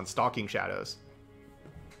this one, Stalking Shadows.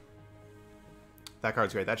 That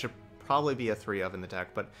card's great. That should probably be a 3 of in the deck,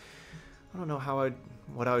 but I don't know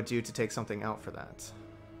what I would do to take something out for that.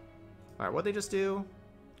 All right, what'd they just do?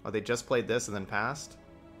 Oh, they just played this and then passed?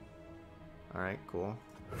 All right, cool.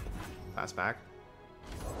 Pass back.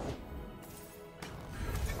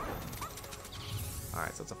 All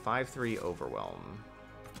right, so it's a 5/3 Overwhelm.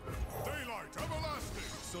 Daylight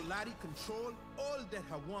everlasting. Solari control all that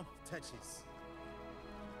her warmth touches.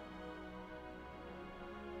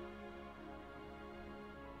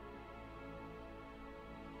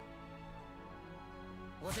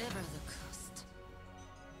 Whatever the cost.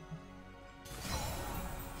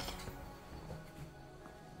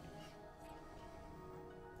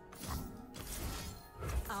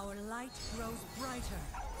 Our light grows brighter.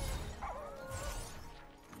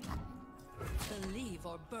 Believe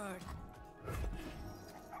or burn.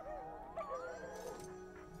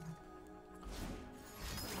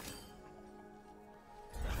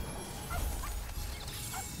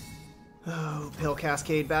 Oh, Pale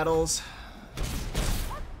Cascade battles.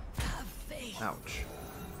 Ouch.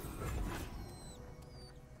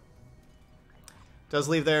 Does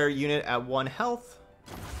leave their unit at 1 health.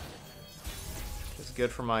 It's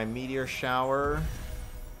good for my Meteor Shower.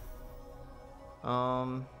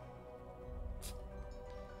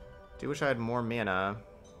 Do wish I had more mana.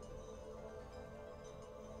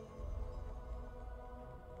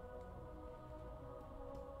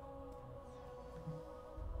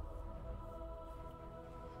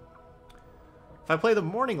 If I play the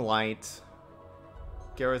Morning Light,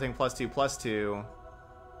 get everything +2/+2,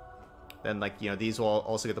 then these will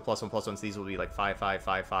also get the +1/+1, so these will be like 5/5,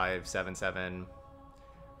 5/5, 7/7.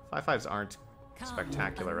 5/5s aren't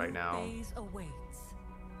spectacular right now.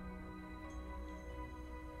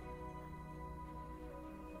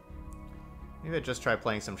 Maybe I just try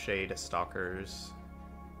playing some Shade Stalkers.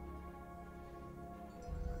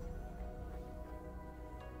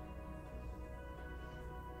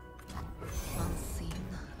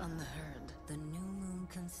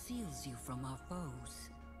 conceals you from our foes.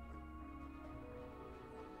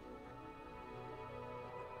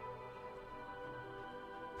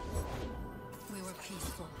 We were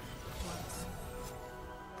peaceful once.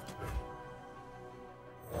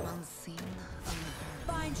 Unseen, unheard.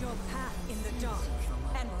 Find your path in the dark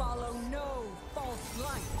and follow no false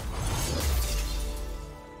light.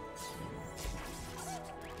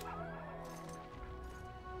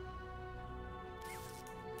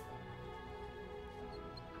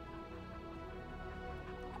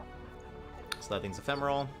 So that thing's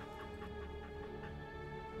ephemeral.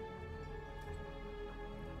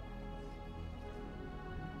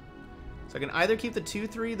 So I can either keep the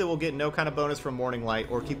 2/3 that will get no kind of bonus from Morning Light,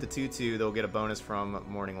 or keep the 2/2 that will get a bonus from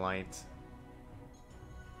Morning Light.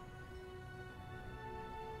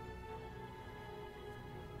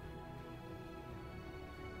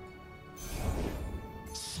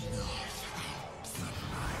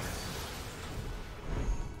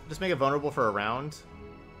 Just make it vulnerable for a round?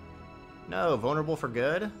 No, vulnerable for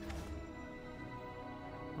good? I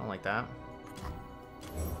don't like that.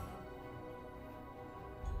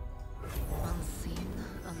 Unseen,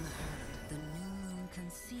 unheard. The new moon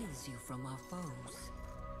conceals you from our foes.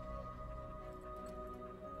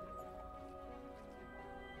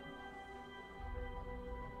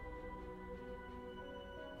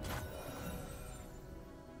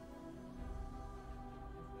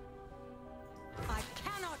 I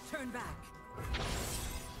cannot turn back.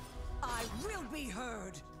 I will be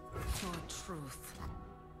heard. Your truth.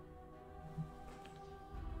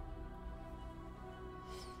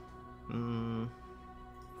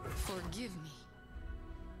 Forgive me.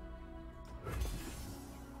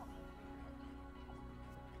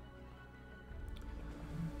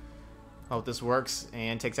 Hope this works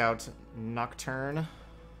and takes out Nocturne.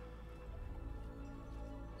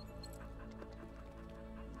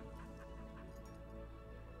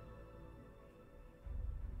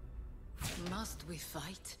 Must we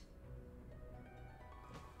fight?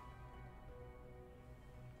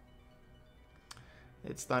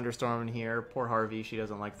 It's thunderstorm in here. Poor Harvey, she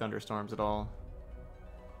doesn't like thunderstorms at all.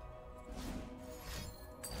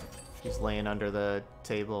 She's laying under the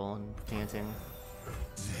table and panting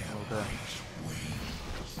a little bit.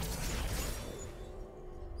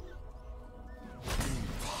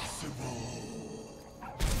 Impossible.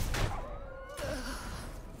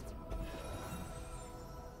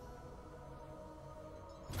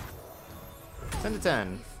 10 to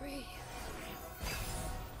 10. Free.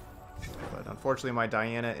 But unfortunately, my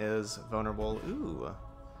Diana is vulnerable. Ooh,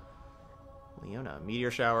 Leona. Meteor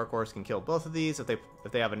Shower, of course, can kill both of these. If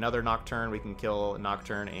they have another Nocturne, we can kill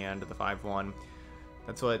Nocturne and the 5/1.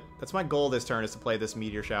 That's my goal this turn, is to play this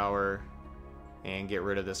Meteor Shower and get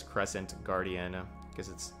rid of this Crescent Guardian, because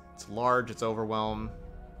it's large, it's overwhelm.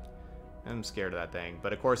 I'm scared of that thing.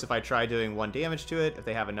 But of course, if I try doing 1 damage to it, if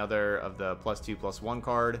they have another of the +2/+1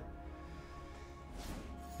 card,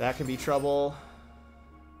 that can be trouble.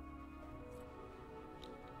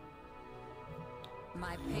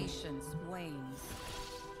 My patience wanes.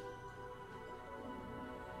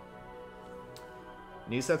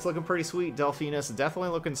 New set's looking pretty sweet. Delphinus definitely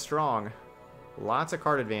looking strong. Lots of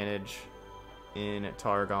card advantage in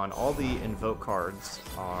Targon. All the invoke cards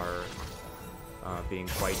are being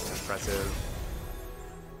quite impressive.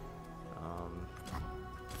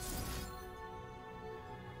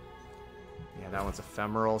 Yeah, that one's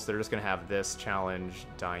ephemeral, so they're just going to have this challenge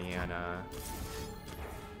Diana.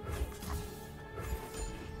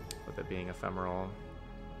 With it being ephemeral.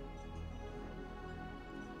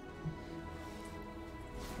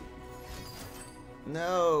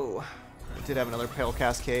 No! I did have another Pale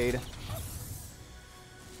Cascade.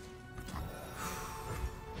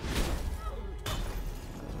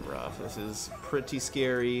 Rough. This is pretty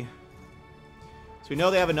scary. So we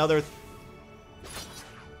know they have another...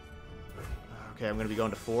 Okay, I'm going to be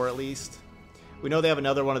going to 4 at least. We know they have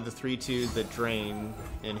another one of the 3/2s that drain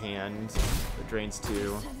in hand. That drains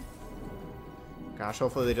 2. Gosh,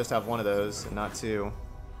 hopefully they just have one of those and not 2.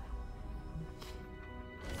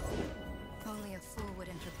 Only a fool would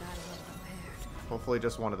enter battle unprepared. Hopefully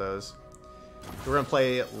just one of those. We're going to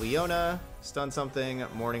play Leona, stun something,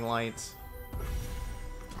 Morning Light,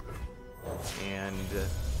 and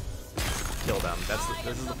kill them.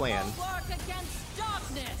 This is the plan. Work against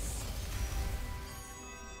darkness.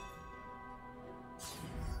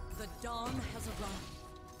 The dawn has arrived.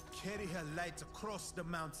 Carry her light across the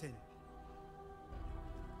mountain.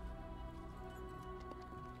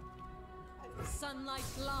 Sunlight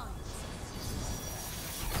blinds.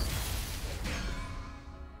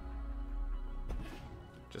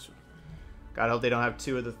 Just God, hope they don't have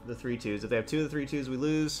 2 of the 3/2s. If they have 2 of the 3/2s, we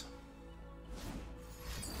lose.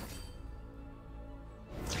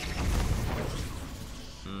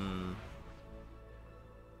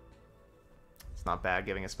 It's not bad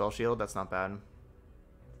giving a spell shield. That's not bad.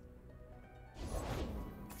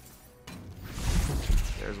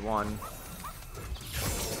 There's one.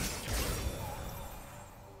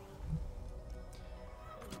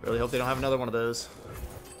 Really hope they don't have another one of those.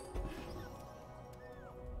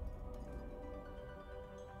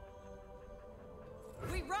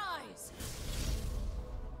 We rise.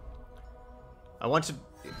 I want to...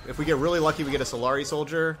 If we get really lucky, we get a Solari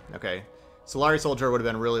Soldier. Okay. Solari Soldier would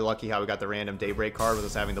have been really lucky how we got the random Daybreak card with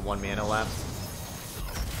us having the 1 mana left.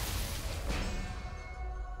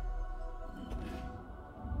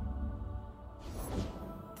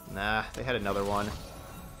 Nah, they had another one.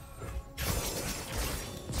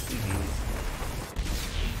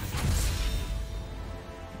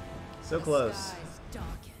 So close.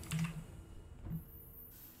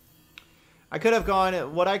 I could have gone...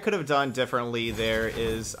 What I could have done differently there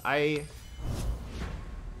is I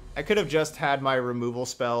could have just had my removal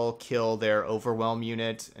spell kill their Overwhelm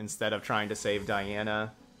unit instead of trying to save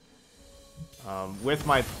Diana. With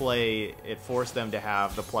my play, it forced them to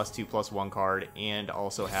have the +2/+1 card and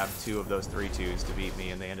also have 2 of those 3/2s to beat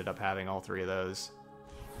me, and they ended up having all 3 of those.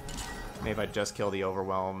 Maybe if I just kill the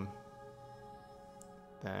Overwhelm,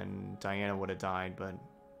 then Diana would have died, but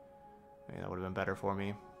maybe that would have been better for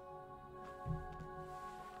me.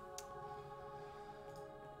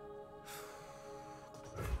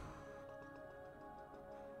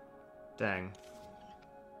 Dang.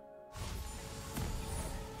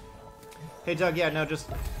 Hey Doug, yeah, no, just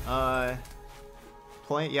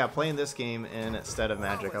playing this game instead of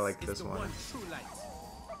Magic. I like this one.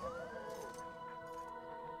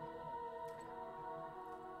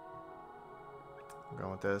 I'm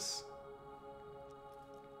going with this.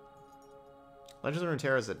 Legends of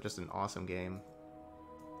Runeterra is just an awesome game.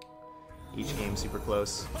 Each game super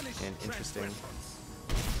close and interesting.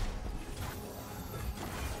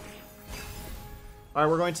 All right,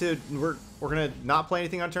 we're gonna not play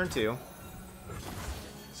anything on turn 2.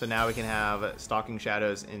 So now we can have Stalking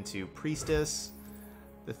Shadows into Priestess.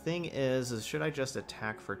 The thing is should I just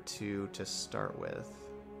attack for 2 to start with?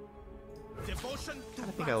 I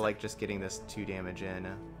think I like just getting this 2 damage in.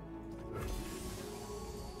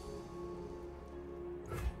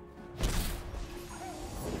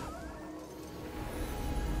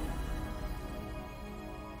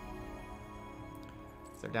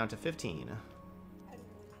 So they're down to 15.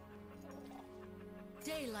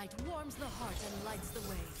 Daylight warms the heart and lights the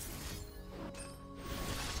way.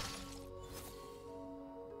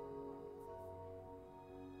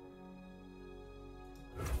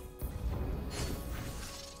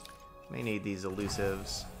 May need these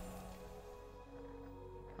elusives.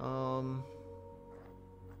 Yeah,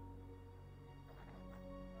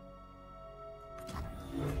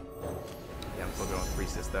 I'm still going with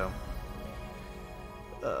Priestess though.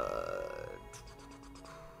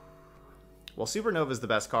 Well, Supernova is the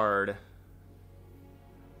best card,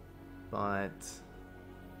 but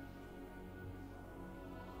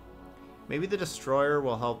maybe the Destroyer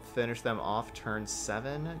will help finish them off turn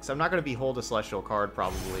 7. Because I'm not going to behold a Celestial card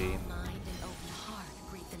probably. Mind and open heart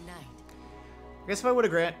greet the night. I guess if I would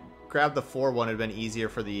have grabbed the 4/1, it'd been easier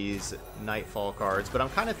for these Nightfall cards. But I'm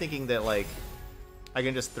kind of thinking that like I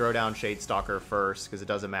can just throw down Shadestalker first because it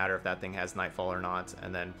doesn't matter if that thing has Nightfall or not,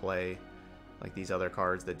 and then play like these other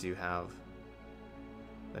cards that do have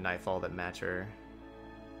the Nightfall that match her,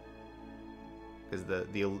 because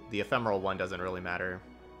the ephemeral one doesn't really matter.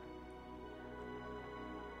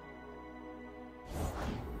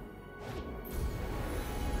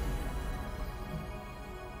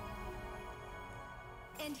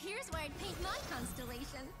 And here's where I'd paint my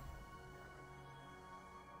constellation.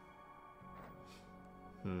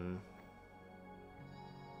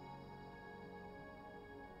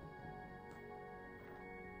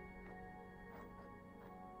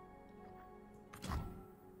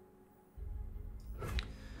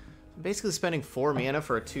 I'm basically spending 4 mana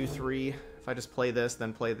for a 2/3. If I just play this,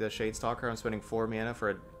 then play the Shadestalker, I'm spending 4 mana for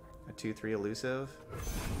a 2/3 elusive.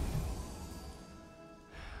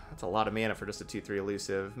 That's a lot of mana for just a 2/3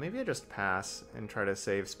 elusive. Maybe I just pass and try to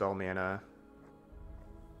save spell mana.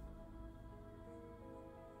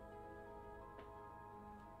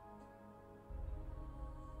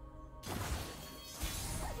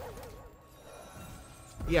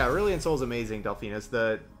 Yeah, Aurelion Soul's amazing, Delphinus.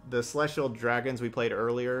 The Celestial Dragons we played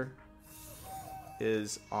earlier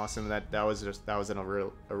is awesome. That was an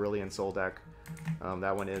Aurelion Soul deck.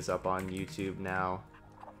 That one is up on YouTube now.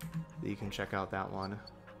 You can check out that one.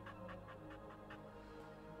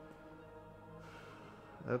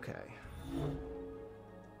 Okay.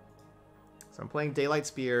 So I'm playing Daylight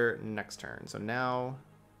Spear next turn. So now,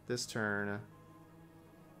 this turn,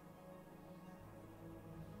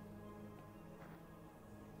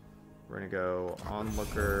 We're gonna go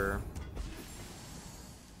Onlooker.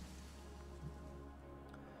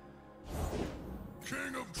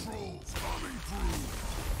 King of Trolls coming through.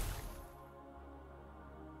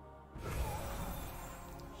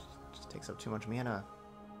 Just takes up too much mana.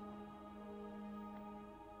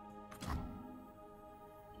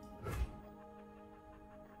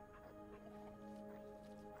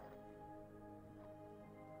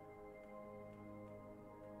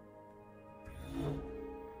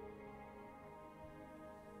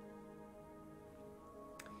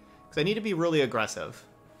 Because I need to be really aggressive.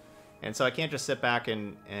 And so I can't just sit back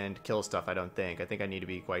and kill stuff, I don't think. I think I need to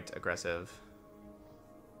be quite aggressive.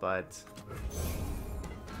 But...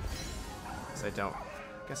 I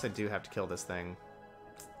guess I do have to kill this thing.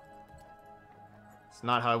 It's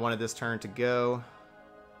not how I wanted this turn to go.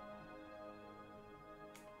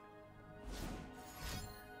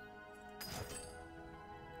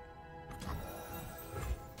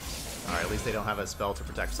 Alright, at least they don't have a spell to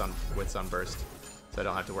protect with Sunburst. So I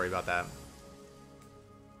don't have to worry about that.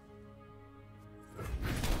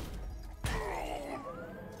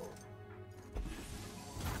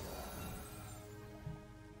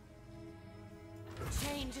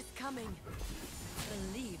 Change is coming.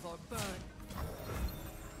 Believe or burn.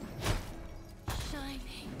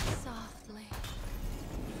 Shining softly.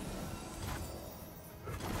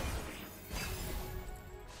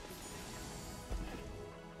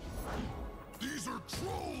 These are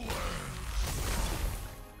troll lands.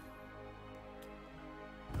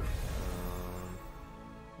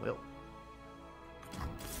 Well.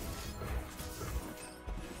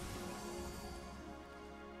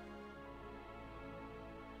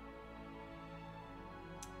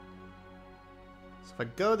 So if I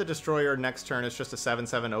go the Destroyer next turn, it's just a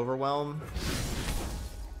 7/7 Overwhelm.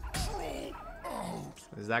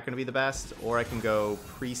 Is that going to be the best? Or I can go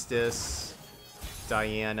Priestess,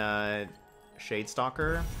 Diana,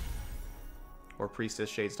 Shadestalker. Or Priestess,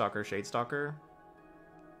 Shadestalker, Shadestalker.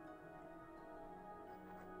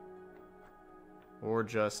 Or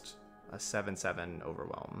just a 7/7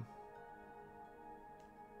 Overwhelm.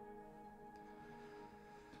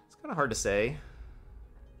 It's kind of hard to say.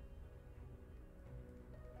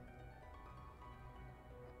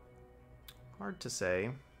 Hard to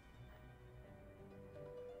say.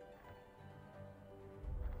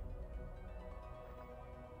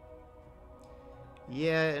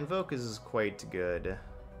 Yeah, Invoke is quite good.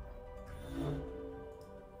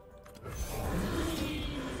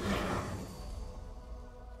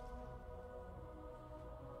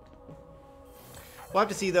 We'll have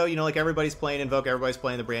to see, though. You know, like, everybody's playing Invoke, everybody's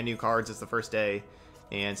playing the brand new cards. It's the first day,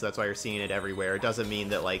 and so that's why you're seeing it everywhere. It doesn't mean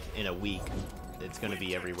that, like, in a week, it's going to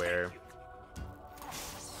be everywhere.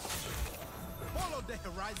 Follow the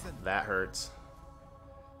horizon. That hurts.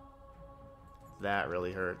 That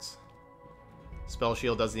really hurts. Spell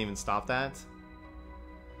Shield doesn't even stop that.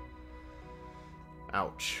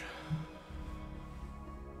 Ouch.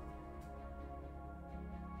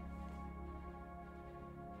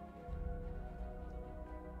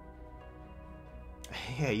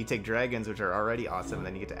 Yeah, you take dragons, which are already awesome,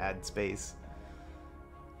 then you get to add space.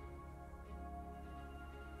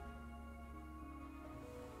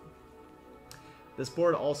 This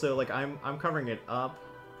board also, like, I'm covering it up,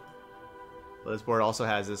 but this board also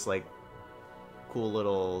has this, like, cool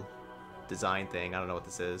little design thing. I don't know what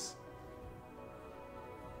this is.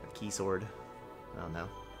 A key sword. I don't know.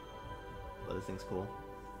 But this thing's cool.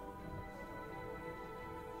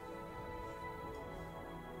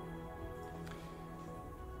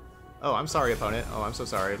 Oh, I'm sorry, opponent. Oh, I'm so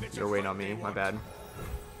sorry. You're waiting on me. My bad.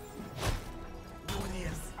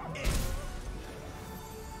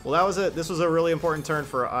 Well, this was a really important turn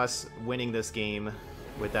for us winning this game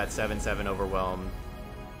with that 7/7 Overwhelm.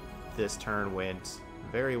 This turn went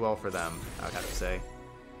very well for them, I would have to say.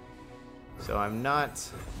 So I'm not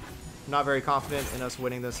very confident in us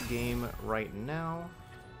winning this game right now.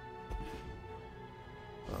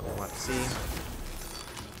 But we'll have to see.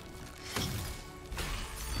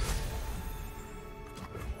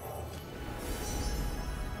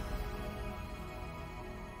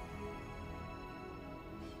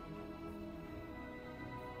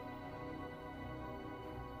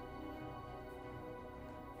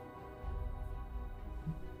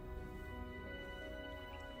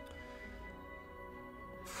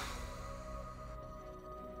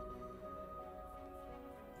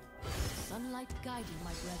 Sunlight guide you,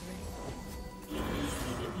 my brethren.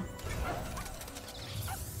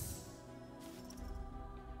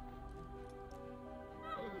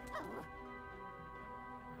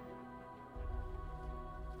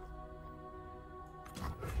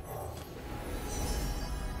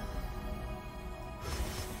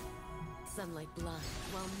 Sunlight blinds,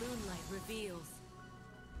 while moonlight reveals.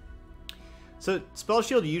 So Spell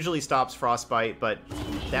Shield usually stops Frostbite, but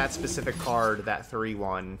that specific card, that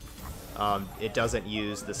 3/1, it doesn't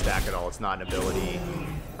use the stack at all. It's not an ability,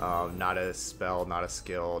 not a spell, not a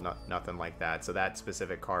skill, nothing like that. So that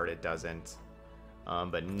specific card, it doesn't.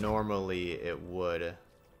 But normally it would.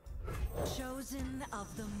 Chosen of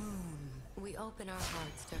the moon. We open our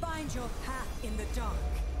hearts to Find your path in the dark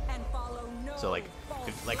and follow no So like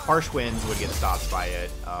false Harsh Winds would get stopped by it.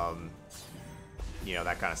 You know,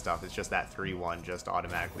 that kind of stuff. It's just that 3/1 just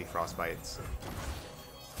automatically Frostbites.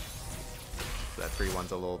 So that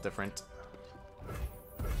 3/1's a little different.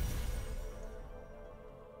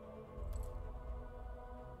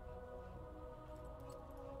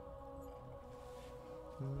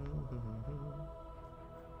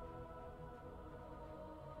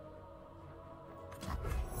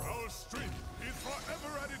 Our strength is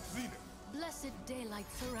forever at its zenith. blessed daylight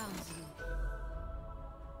surrounds you.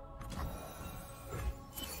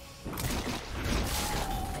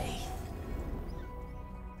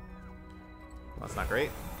 Well, that's not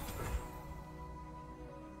great.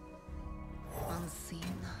 Unseen,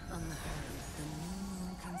 unheard, the new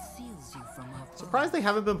moon conceals you from our Surprised they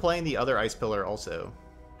haven't been playing the other Ice Pillar also.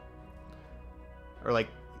 Or like,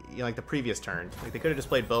 you know, like the previous turn. Like they could have just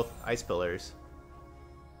played both Ice Pillars.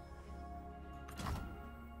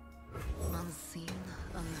 Unseen,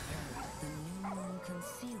 unheard, the new moon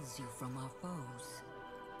conceals you from our foes.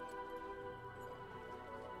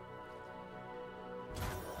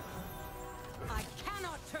 I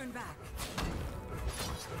cannot turn back.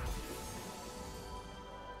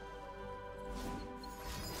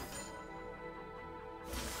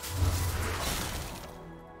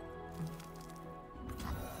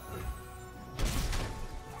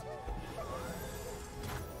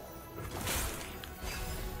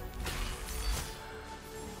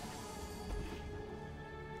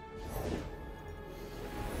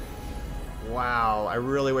 Wow, I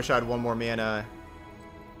really wish I had one more mana.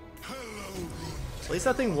 At least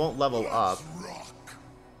that thing won't level up.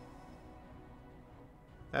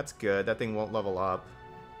 That's good. That thing won't level up.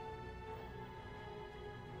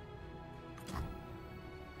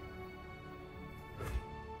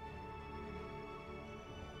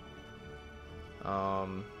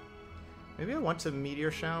 Maybe I want to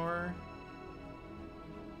Meteor Shower.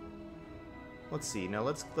 Let's see. Now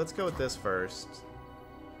let's go with this first.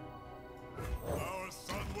 Our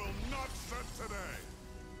sun will not set today.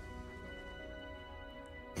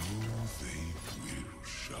 Oh, they will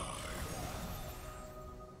shine.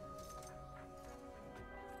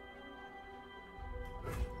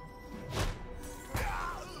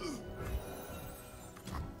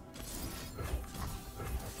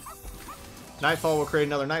 Nightfall will create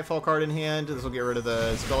another Nightfall card in hand. This will get rid of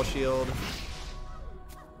the Spell Shield.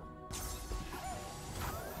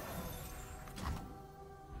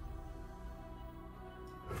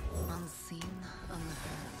 Unseen,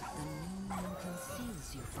 unheard, the new moon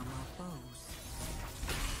conceals you from our foes.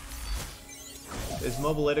 Is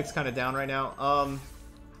Mobilytics kind of down right now?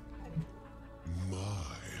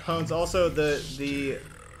 Hones, also the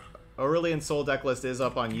Aurelion Soul deck list is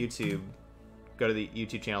up on YouTube. Go to the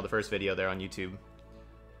YouTube channel, the first video there on YouTube.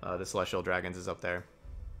 The Celestial Dragons is up there.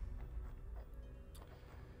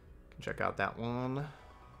 You can check out that one.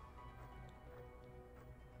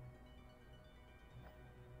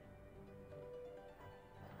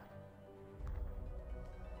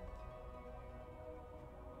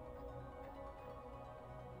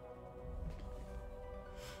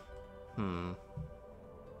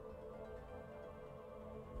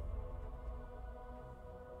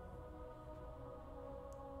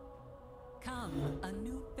 Come, a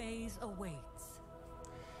new phase awaits.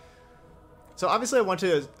 So obviously I want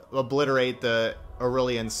to obliterate the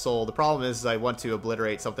Aurelion Soul. The problem is I want to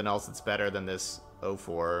obliterate something else that's better than this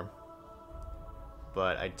 0-4.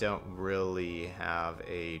 But I don't really have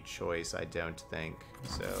a choice, I don't think.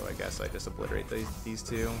 So I guess I just obliterate these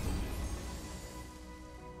two.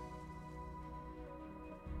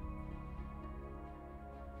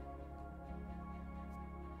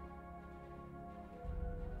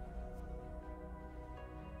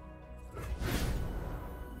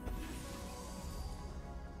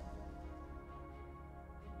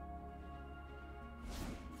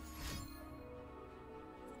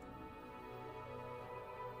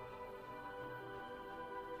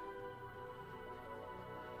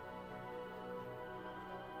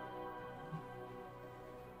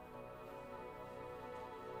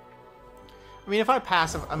 I mean, if I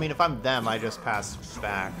pass, if I'm them, I just pass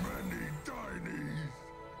back.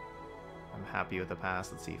 I'm happy with the pass.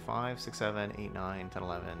 Let's see, 5, 6, 7, 8, 9, 10,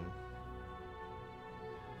 11.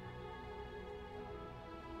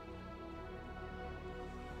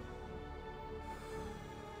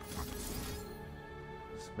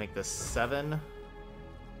 make this 7.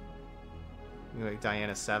 Make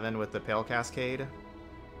Diana 7 with the Pale Cascade.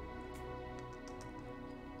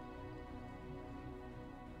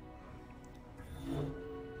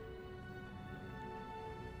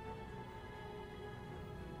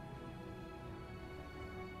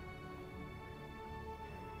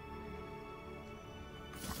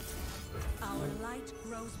 Our light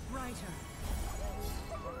grows brighter.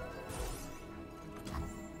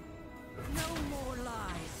 No more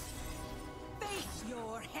lies. Face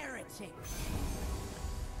your heretic.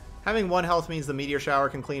 Having 1 health means the Meteor Shower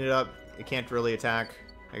can clean it up. It can't really attack.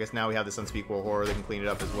 I guess now we have this Unspeakable Horror that can clean it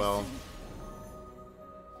up as well.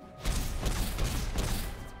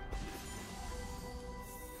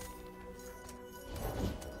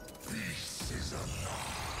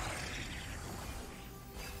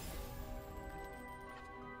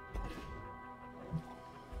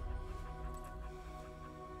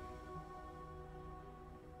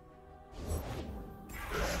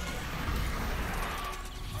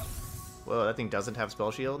 Whoa, that thing doesn't have Spell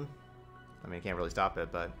Shield? I mean, I can't really stop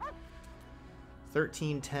it, but...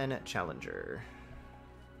 1310 Challenger.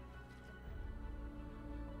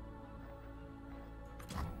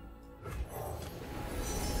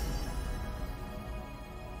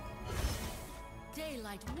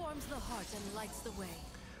 Daylight warms the heart and lights the way.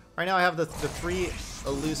 Right now I have the 3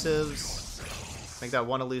 elusives. Make that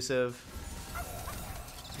 1 elusive.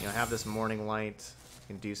 You know, have this Morning Light.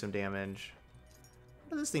 Can do some damage.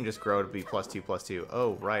 How does this thing just grow to be +2/+2?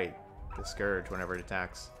 Oh, right. The Scourge whenever it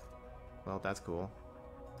attacks. Well, that's cool.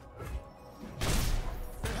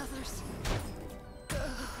 Brothers. I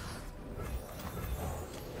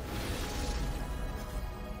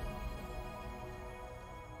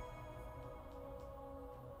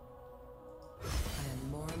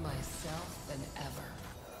am more myself than ever.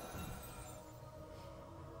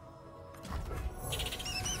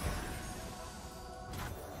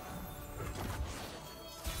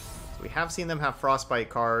 We have seen them have Frostbite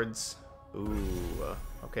cards. Ooh.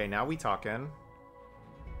 Okay, now we talking.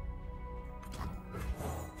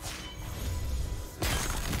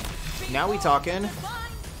 Now we talking.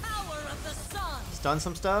 Divine power of the sun. Stun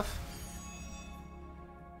some stuff.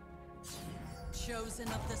 Chosen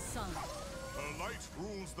of the sun. The light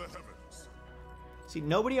rules the heavens. See,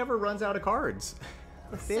 nobody ever runs out of cards.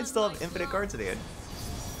 They still have infinite cards at the end.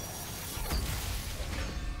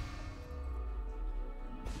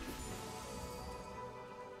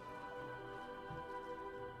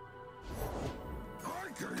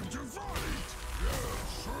 I came to fight!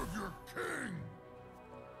 Yes, serve your king!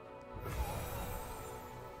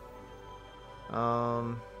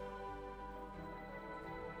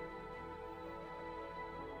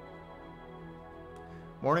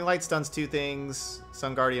 Morning Light stuns 2 things.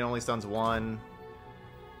 Sun Guardian only stuns 1.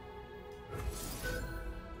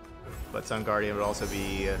 But Sun Guardian would also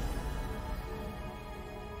be...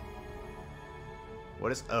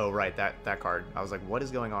 what is... oh, right, that card. I was like, what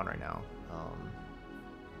is going on right now?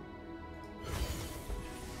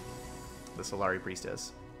 The Solari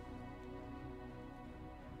Priestess.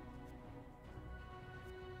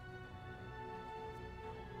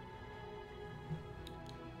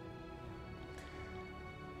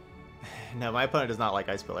 No, my opponent does not like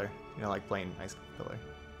Ice Pillar. You know, like plain Ice Pillar.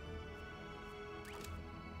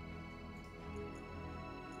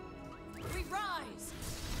 We rise.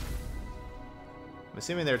 I'm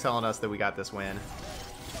assuming they're telling us that we got this win.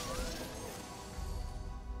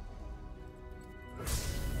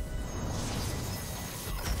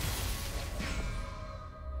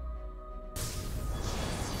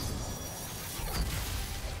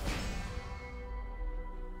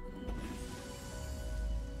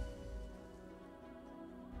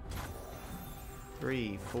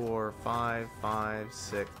 Three, 4, 5, 5,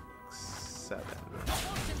 6, 7.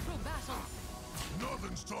 Fortune through battle.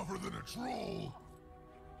 Nothing's tougher than a troll!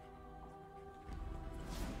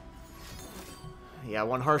 Yeah,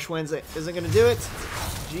 1 harsh wind isn't going to do it.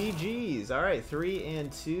 GG's. All right, 3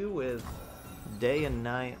 and 2 with Day and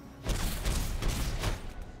Night.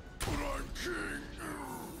 But I'm king!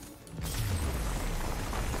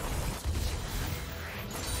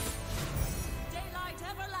 Daylight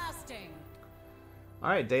everlasting. All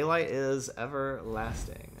right, Daylight is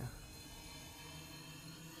everlasting.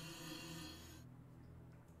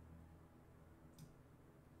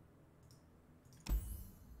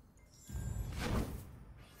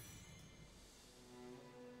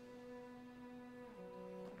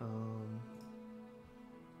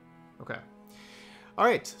 Okay. All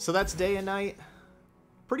right, so that's Day and Night.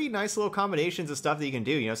 Pretty nice little combinations of stuff that you can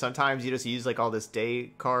do. You know, sometimes you just use like all this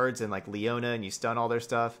day cards and like Leona and you stun all their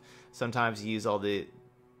stuff. Sometimes you use all the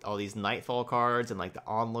all these Nightfall cards and like the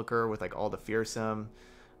Onlooker with like all the fearsome,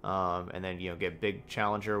 and then get big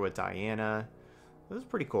challenger with Diana. It was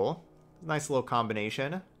pretty cool. Nice little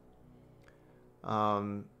combination.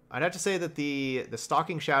 I'd have to say that the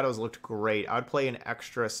Stalking Shadows looked great. I would play an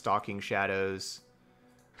extra Stalking Shadows,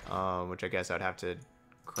 which I guess I'd have to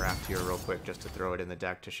craft here real quick just to throw it in the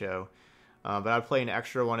deck to show. But I'd play an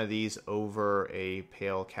extra one of these over a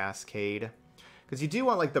Pale Cascade, because you do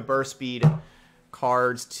want like the burst speed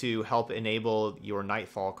cards to help enable your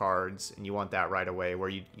Nightfall cards, and you want that right away, where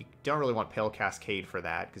you don't really want Pale Cascade for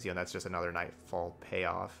that, because that's just another Nightfall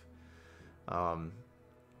payoff.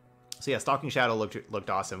 So yeah, Stalking Shadow looked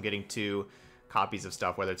awesome. Getting 2 copies of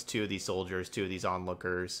stuff, whether it's 2 of these soldiers, 2 of these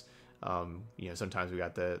onlookers. Sometimes we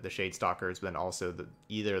got the Shade Stalkers, but then also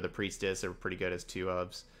either the Priestess are pretty good as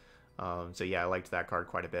 2-ofs. So yeah, I liked that card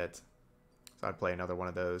quite a bit. So I'd play another one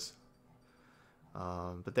of those.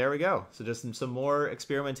 But there we go. So just some more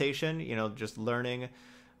experimentation, just learning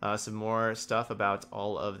some more stuff about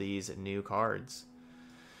all of these new cards.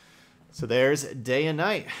 So there's Day and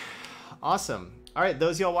Night. Awesome. All right,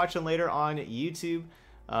 those y'all watching later on YouTube,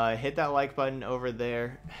 hit that like button over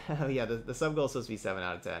there. Oh yeah, the sub goal is supposed to be 7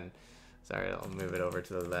 out of 10. Sorry, I'll move it over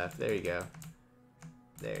to the left. There you go.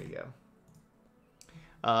 There you go.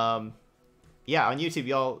 Yeah, on YouTube,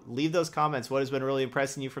 y'all leave those comments. What has been really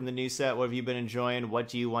impressing you from the new set? What have you been enjoying? What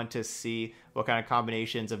do you want to see? What kind of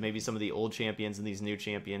combinations of maybe some of the old champions and these new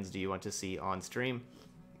champions do you want to see on stream?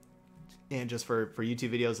 And just for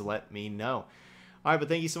YouTube videos, let me know. All right, but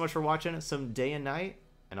thank you so much for watching some Day and Night,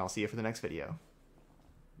 and I'll see you for the next video.